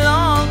I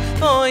long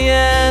for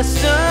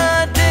yesterday.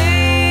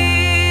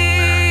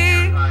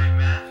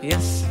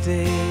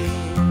 Yesterday,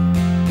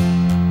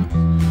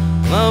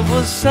 love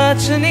was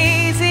such an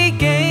easy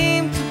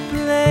game to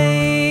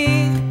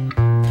play.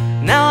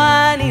 Now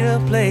I need a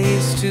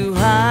place to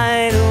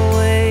hide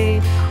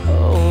away.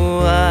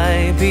 Oh,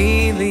 I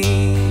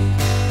believe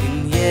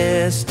in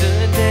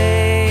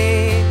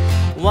yesterday.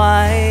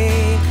 Why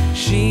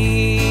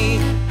she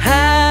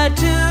had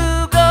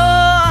to go,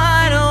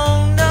 I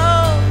don't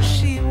know.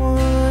 She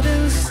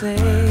wouldn't say.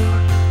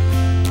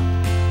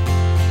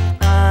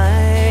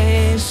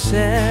 I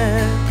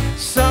said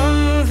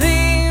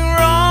something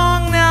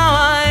wrong. Now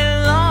I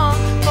long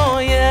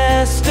for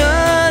yesterday.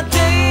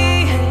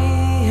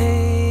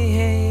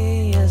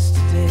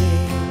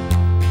 Yesterday,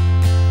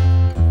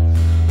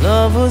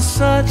 love was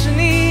such an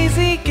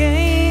easy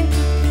game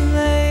to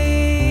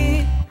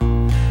play.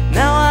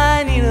 Now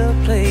I need a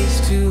place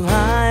to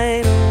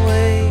hide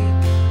away.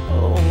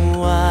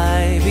 Oh,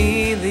 I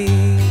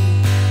believe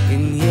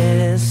in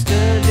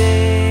yesterday.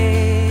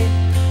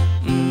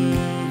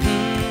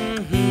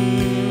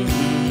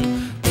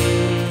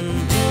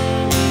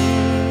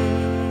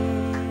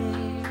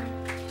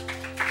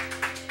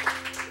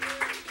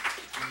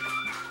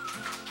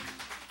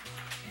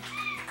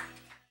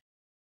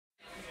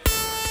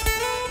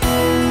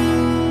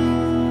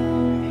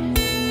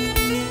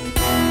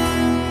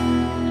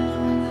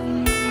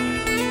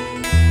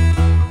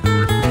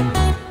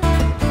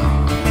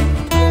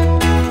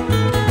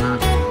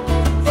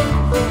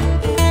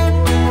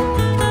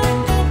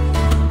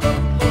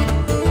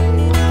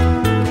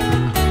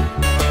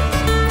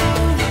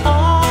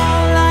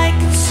 All I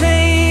can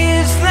say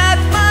is that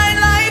my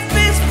life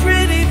is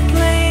pretty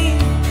plain.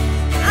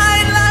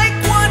 I like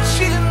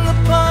watching the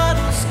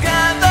puddles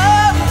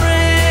gather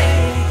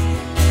rain.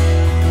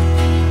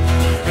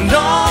 And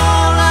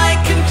all I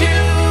can do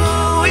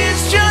is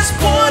just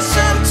pour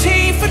some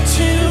tea for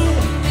two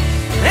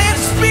and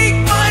speak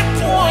my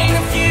point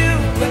of view.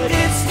 But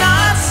it's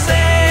not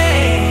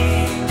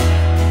sane.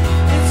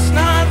 It's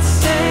not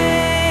sane.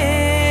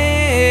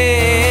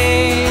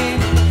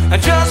 I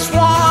just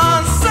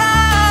want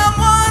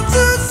someone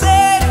to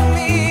say to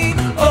me,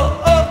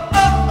 oh, oh,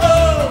 oh,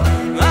 oh,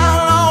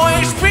 I'll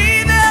always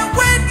be there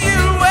when you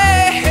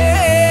wait.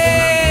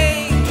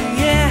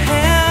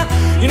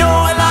 Yeah, you know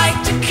I like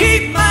to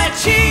keep my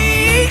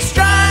cheeks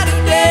dry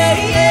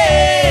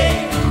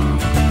today.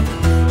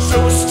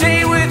 So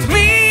stay with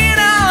me and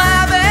I'll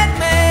have it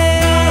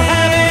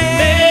made.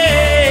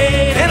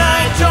 And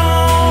I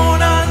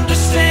don't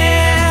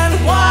understand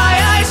why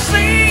I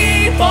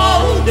sleep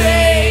all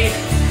day.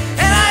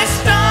 And I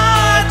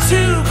start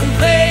to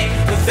complain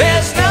that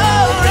there's no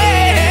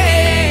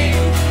rain.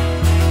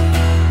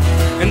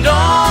 And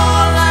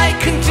all I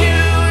can do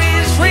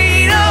is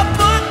read a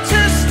book to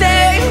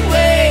stay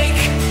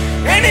awake.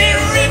 And it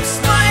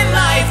rips my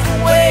life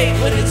away,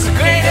 but it's a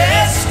great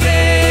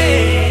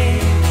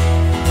escape.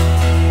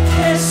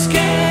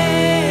 Escape.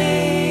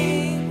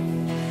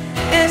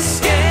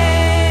 Escape.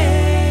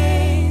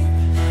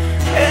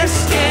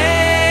 Escape.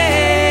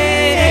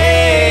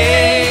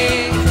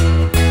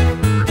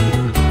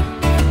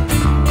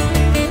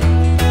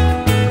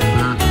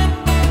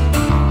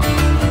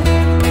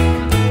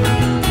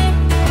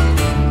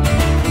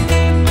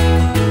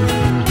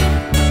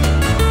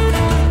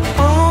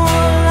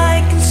 All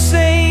I can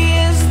say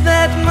is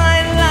that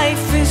my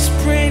life is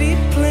pretty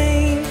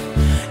plain.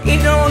 You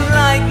don't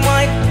like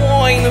my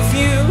point of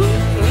view,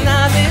 and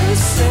I'm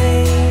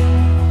insane.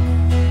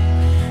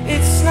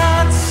 It's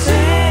not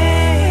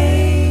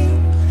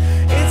sane.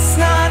 It's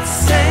not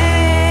sane.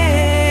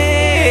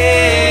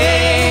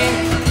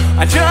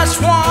 I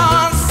just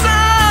want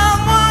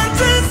someone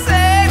to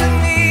say to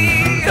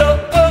me, oh,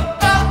 oh,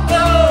 oh,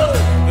 oh,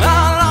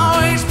 I'll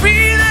always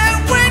be there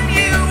when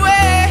you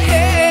wait.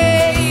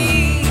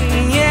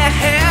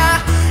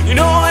 Yeah, you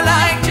know I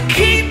like to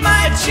keep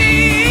my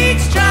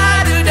cheeks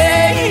dry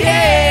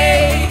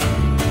today.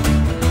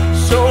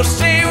 So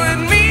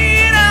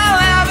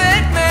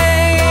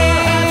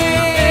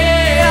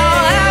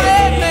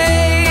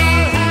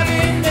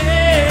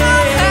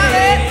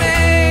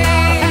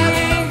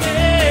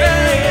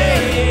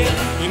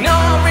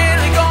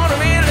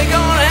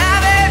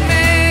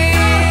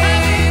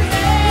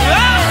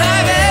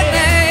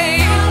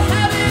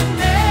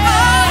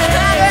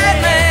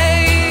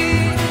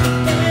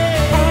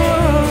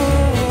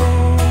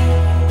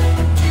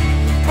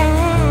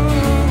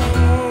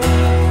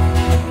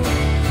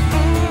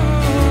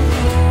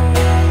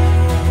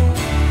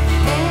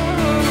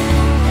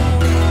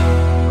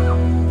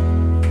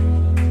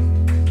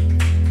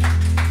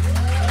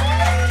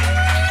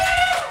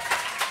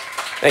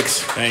Thanks.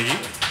 Thank you.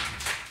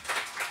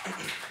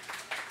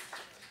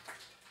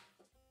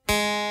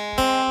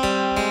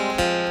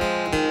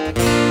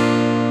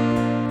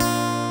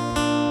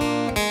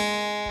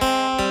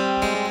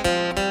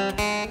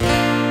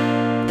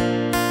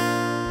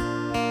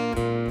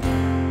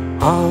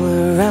 All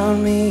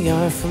around me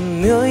are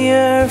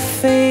familiar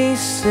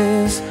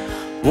faces,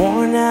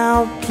 worn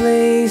out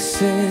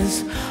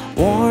places,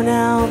 worn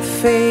out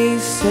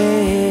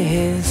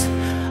faces,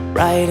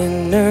 bright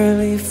and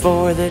early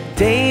for the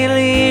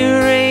daily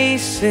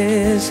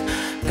races,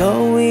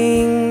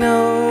 going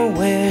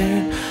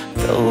nowhere,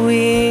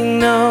 going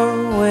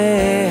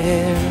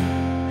nowhere.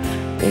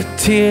 Their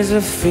tears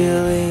are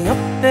filling up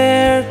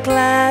their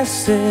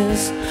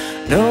glasses,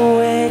 no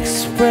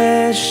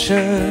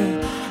expression,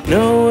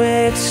 no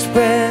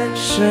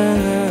expression.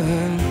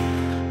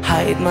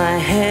 Hide my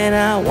head,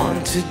 I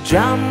want to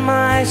drown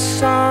my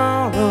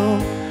sorrow.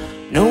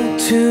 No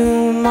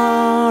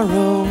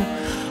tomorrow,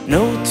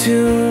 no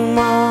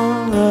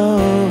tomorrow.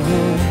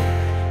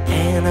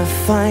 And I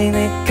find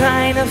it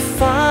kind of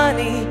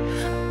funny,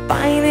 I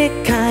find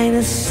it kind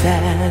of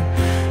sad.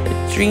 The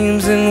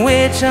dreams in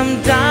which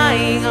I'm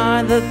dying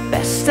are the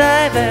best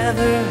I've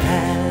ever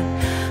had.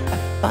 I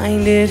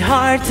find it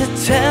hard to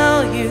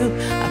tell you,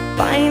 I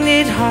find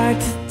it hard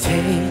to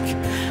take.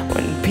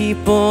 When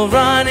people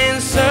run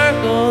in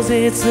circles,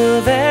 it's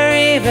a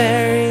very,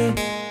 very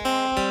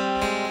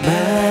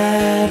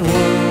mad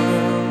world.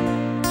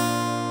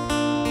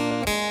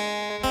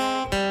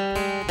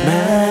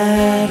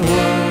 Mad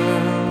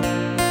world.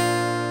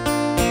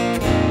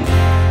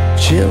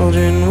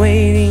 Children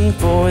waiting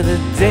for the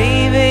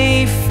day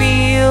they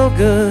feel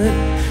good.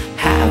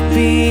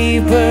 Happy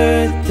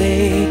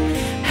birthday,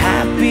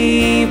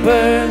 happy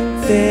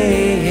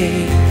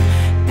birthday.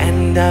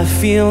 And I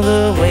feel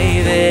the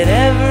way that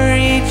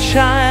every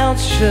child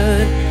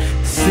should.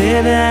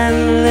 Sit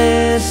and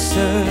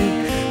listen,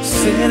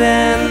 sit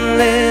and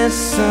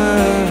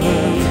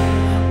listen.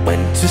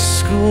 Went to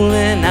school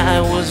and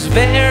I was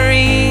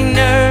very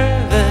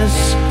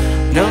nervous.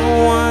 No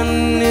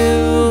one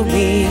knew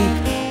me,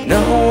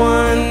 no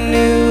one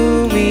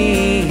knew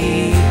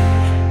me.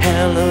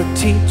 Hello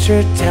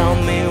teacher, tell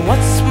me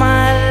what's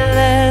my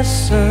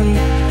lesson.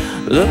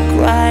 Look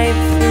right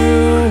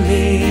through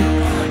me,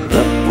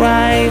 look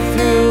right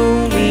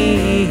through me.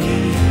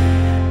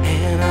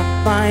 And I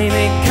find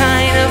it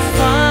kind of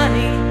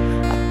funny,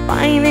 I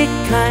find it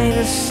kind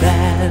of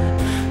sad.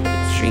 The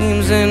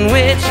dreams in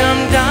which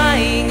I'm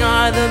dying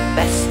are the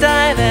best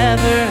I've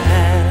ever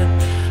had.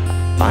 I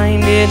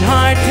find it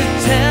hard to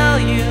tell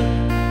you,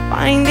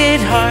 find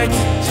it hard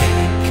to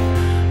take.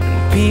 When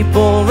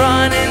people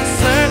run in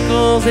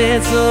circles,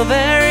 it's a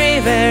very,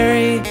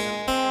 very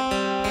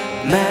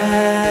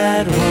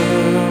mad world.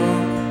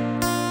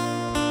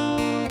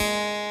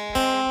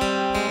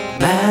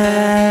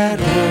 Mad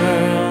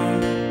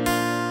world,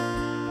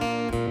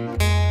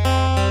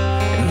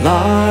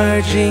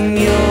 enlarging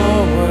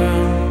your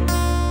world.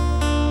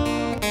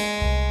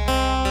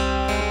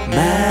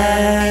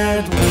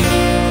 Mad world.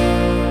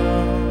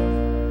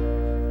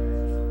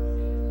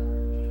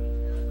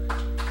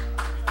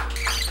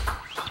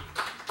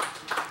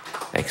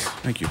 Thanks.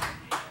 Thank you.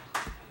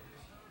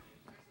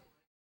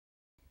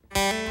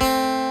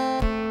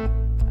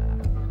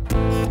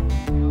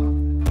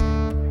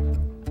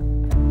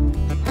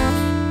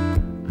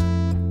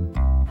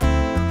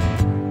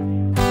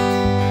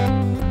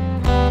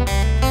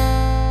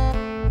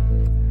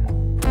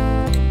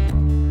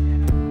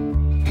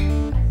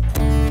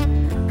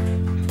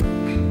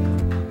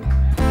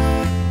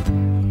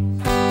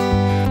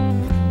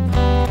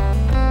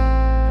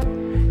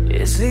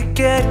 Is it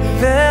getting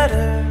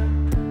better?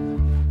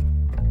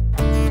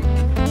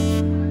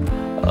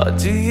 Or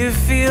do you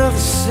feel the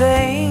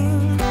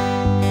same?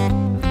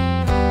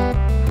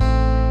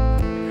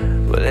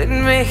 Will it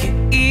make it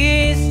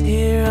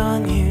easier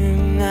on you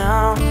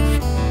now?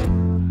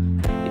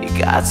 You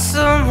got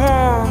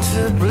someone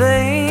to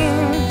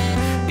blame.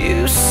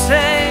 You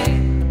say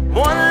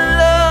one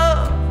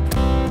love,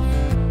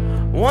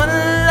 one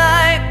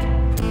life,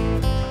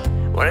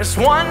 when it's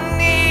one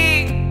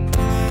need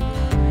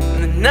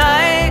in the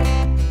night.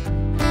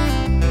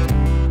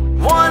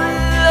 One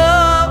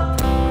love,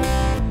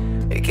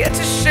 you get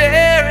to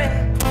share it.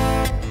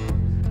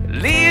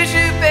 Leaves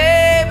you,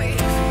 baby,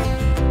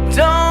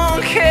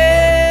 don't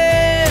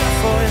care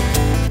for it.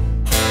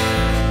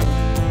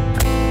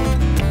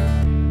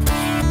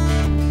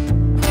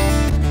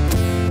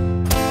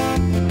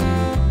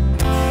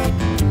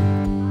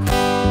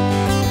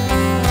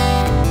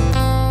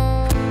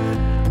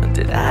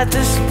 Did I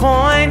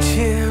disappoint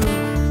you?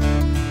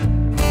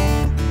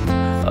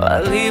 Or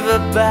leave a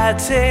bad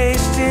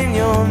taste in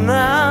your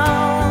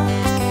mouth?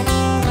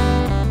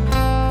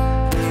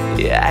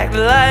 You act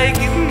like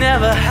you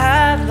never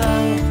had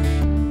love,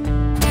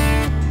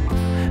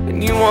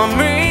 and you want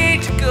me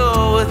to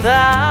go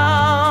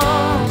without.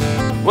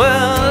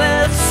 Well,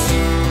 it's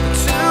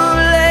too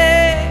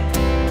late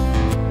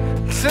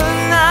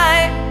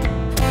tonight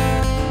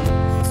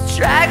to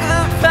drag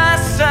the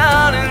past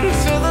out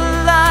into the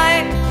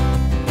light.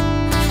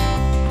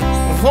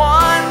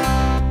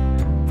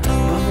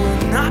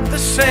 not the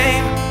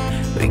same.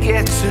 We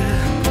get to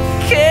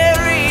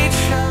carry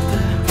each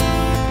other,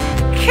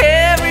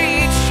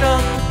 carry each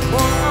other.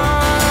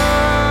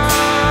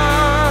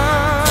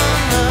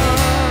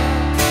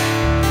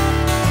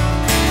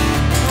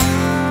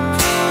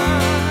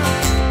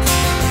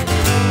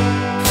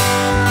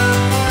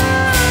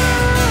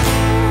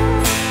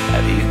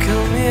 Have you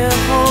come here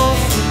for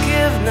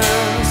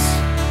forgiveness?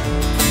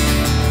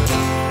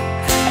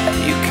 Have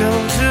you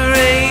come to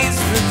raise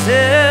the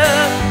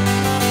dead?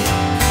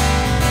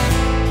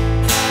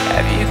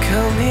 Have you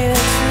come here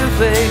to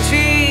play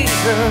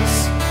Jesus?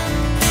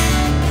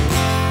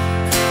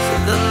 To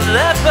the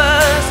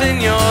lepers in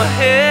your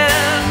head,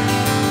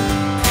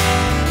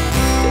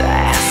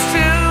 that's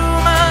too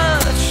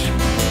much,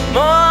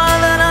 more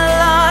than a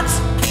lot.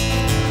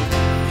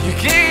 You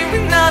gave me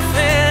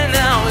nothing,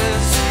 now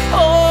it's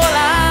all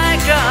I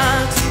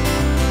got.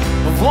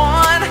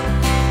 One,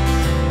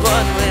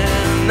 but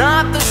we're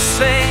not the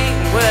same.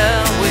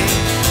 Well, we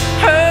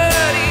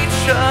hurt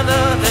each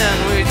other, then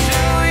we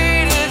do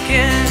it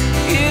again.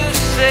 You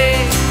say,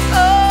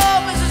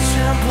 love is a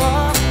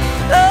temple,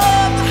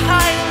 love the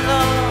high and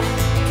low.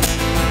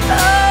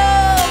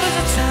 Love is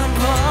a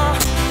temple,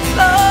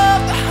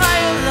 love the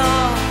high and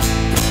low.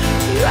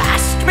 You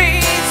asked me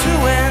to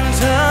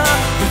enter,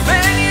 but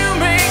then you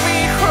make me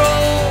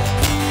crawl.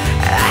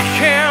 I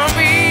can't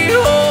be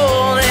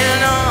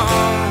holding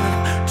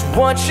on to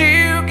what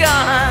you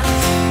got,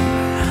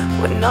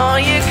 when all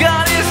you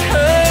got is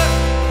hurt.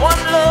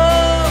 One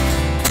love,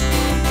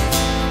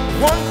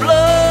 one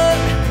blood,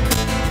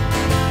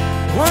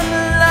 one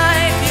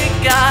life. You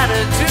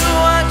gotta do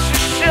what you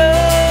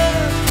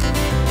should.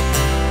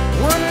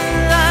 One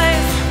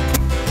life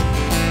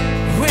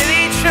with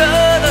each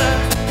other,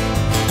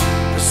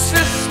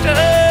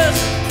 sisters,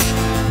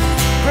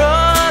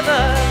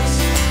 brothers.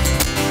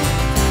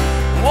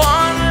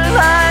 One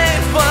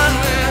life, but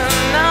we're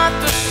not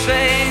the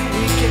same.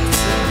 We get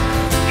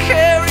to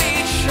carry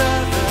each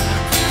other,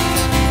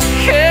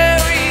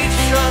 carry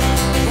each other.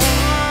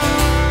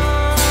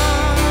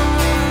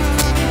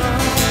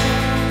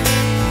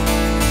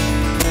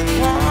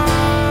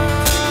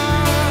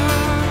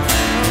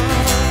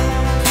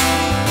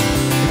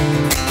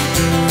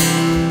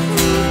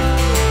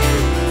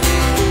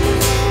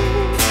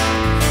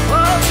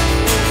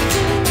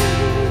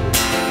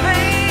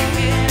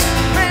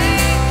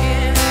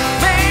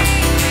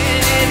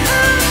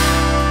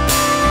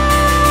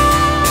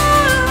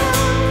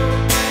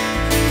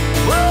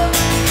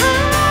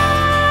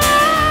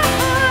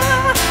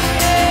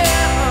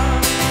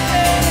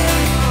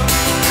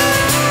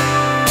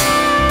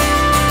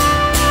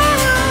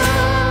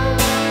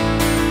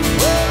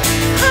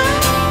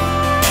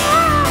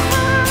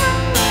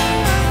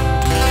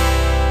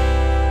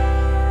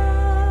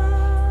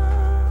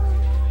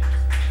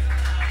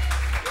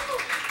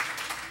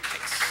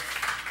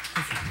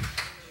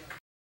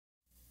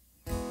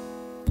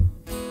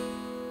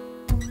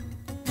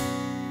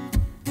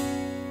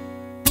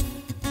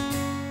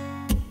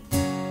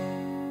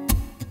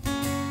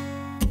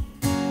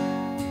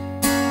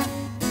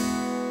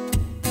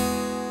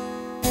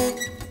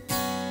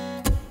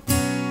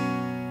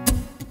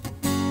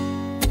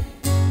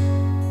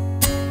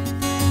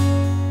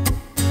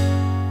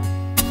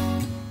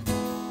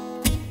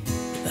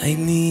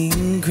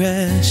 Lightning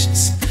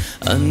crashes,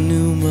 a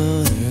new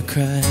mother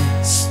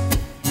cries.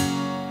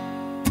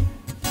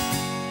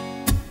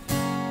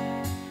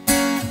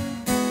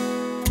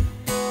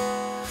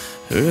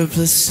 Her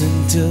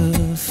placenta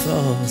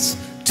falls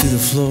to the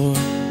floor.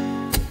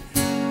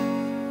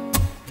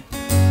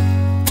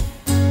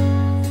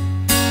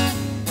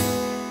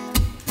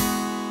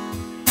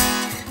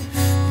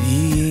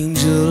 The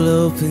angel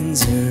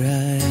opens her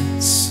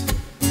eyes.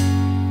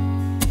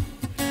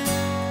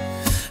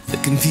 The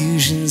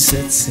confusion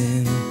sets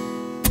in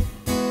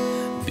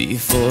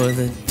before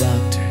the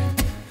doctor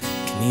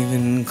can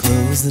even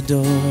close the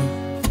door.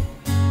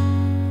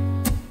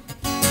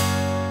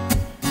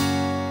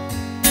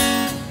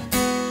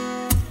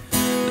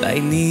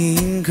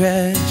 Lightning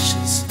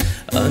crashes,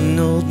 an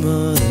old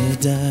mother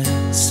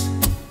dies.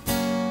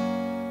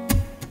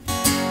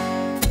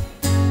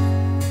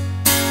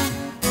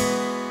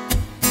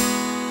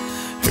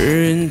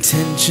 Her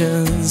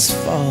intentions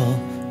fall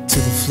to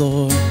the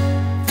floor.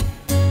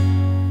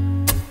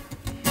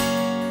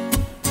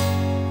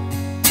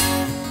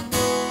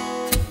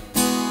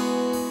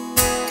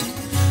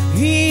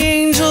 The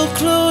angel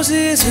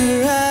closes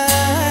her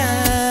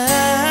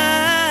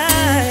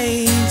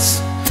eyes.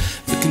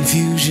 The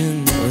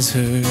confusion was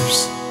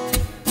hers,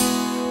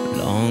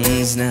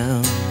 belongs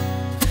now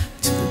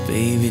to the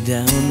baby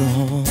down the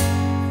hall.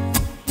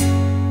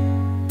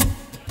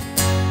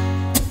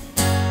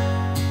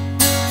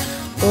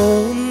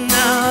 Oh,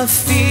 now I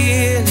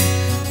feel it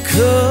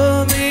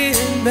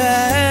coming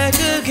back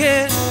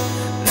again,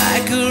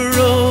 like a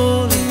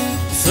rolling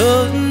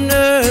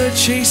thunder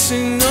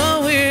chasing the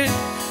wind,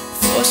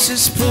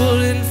 forces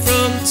pulling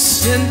from the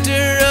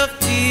center of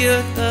the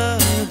earth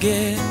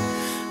again.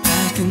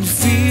 I can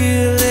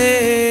feel it.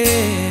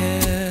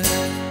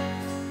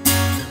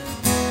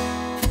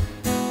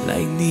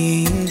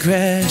 Lightning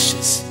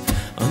crashes,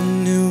 a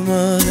new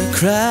mother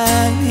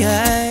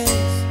cries.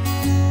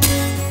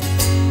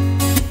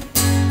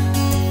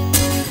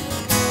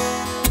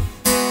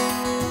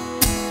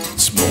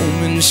 This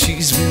moment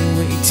she's been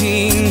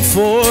waiting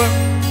for.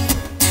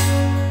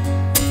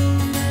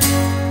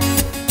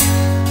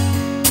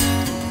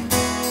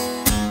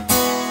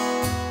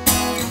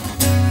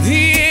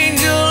 The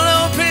angel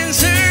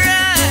opens her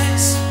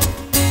eyes,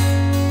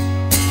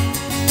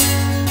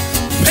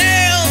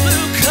 pale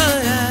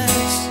blue-colored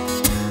eyes,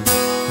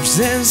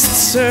 presents the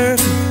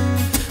circle,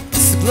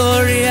 puts the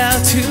glory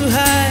out too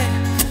high,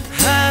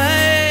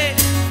 high.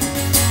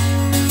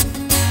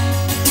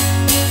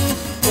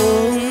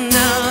 Oh,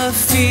 now I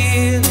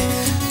feel it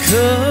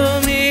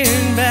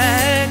coming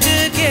back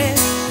again,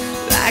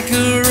 like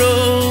a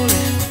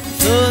rolling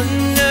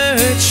thunder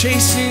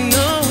chasing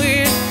the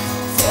wind.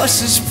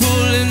 Forces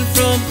pulling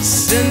from the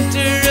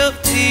center of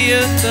the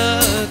earth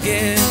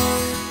again.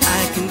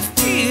 I can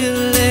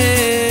feel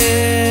it.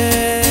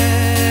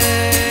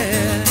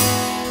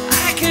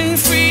 I can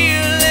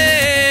feel it.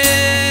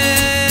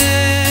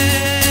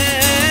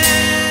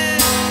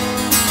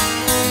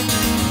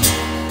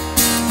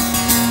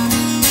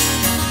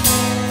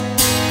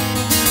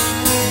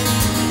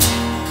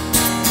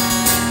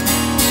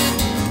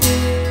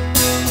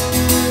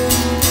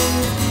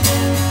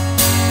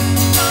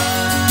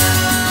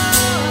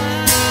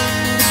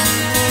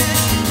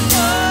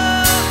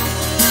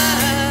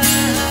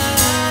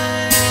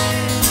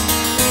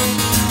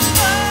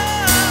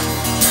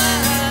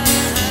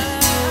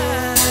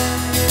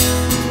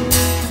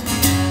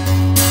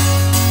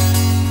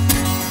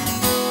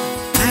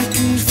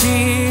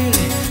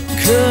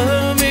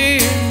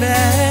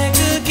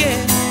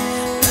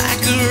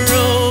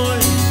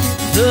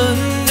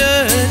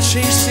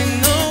 Chasing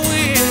the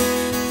wind,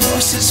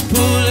 forces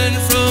pulling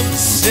from the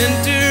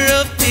center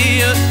of the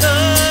earth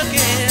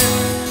again.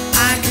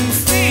 I can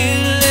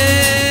feel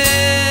it.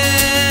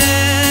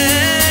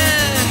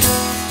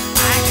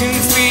 I can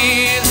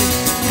feel it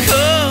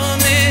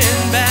coming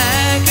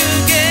back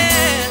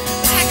again,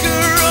 like a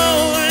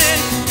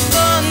rolling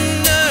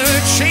thunder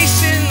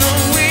chasing the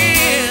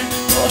wind,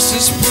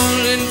 forces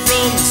pulling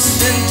from the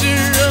center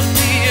of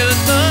the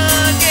earth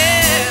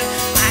again.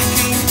 I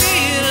can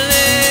feel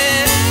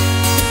it.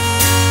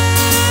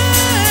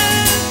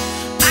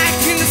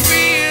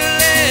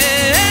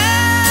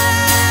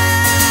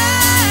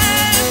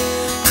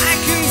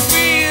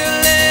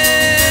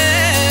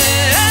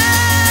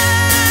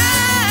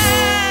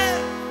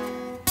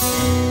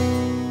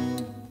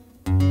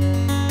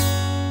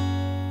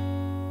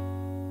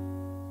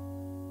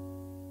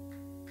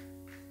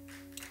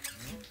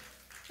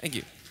 Thank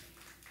you.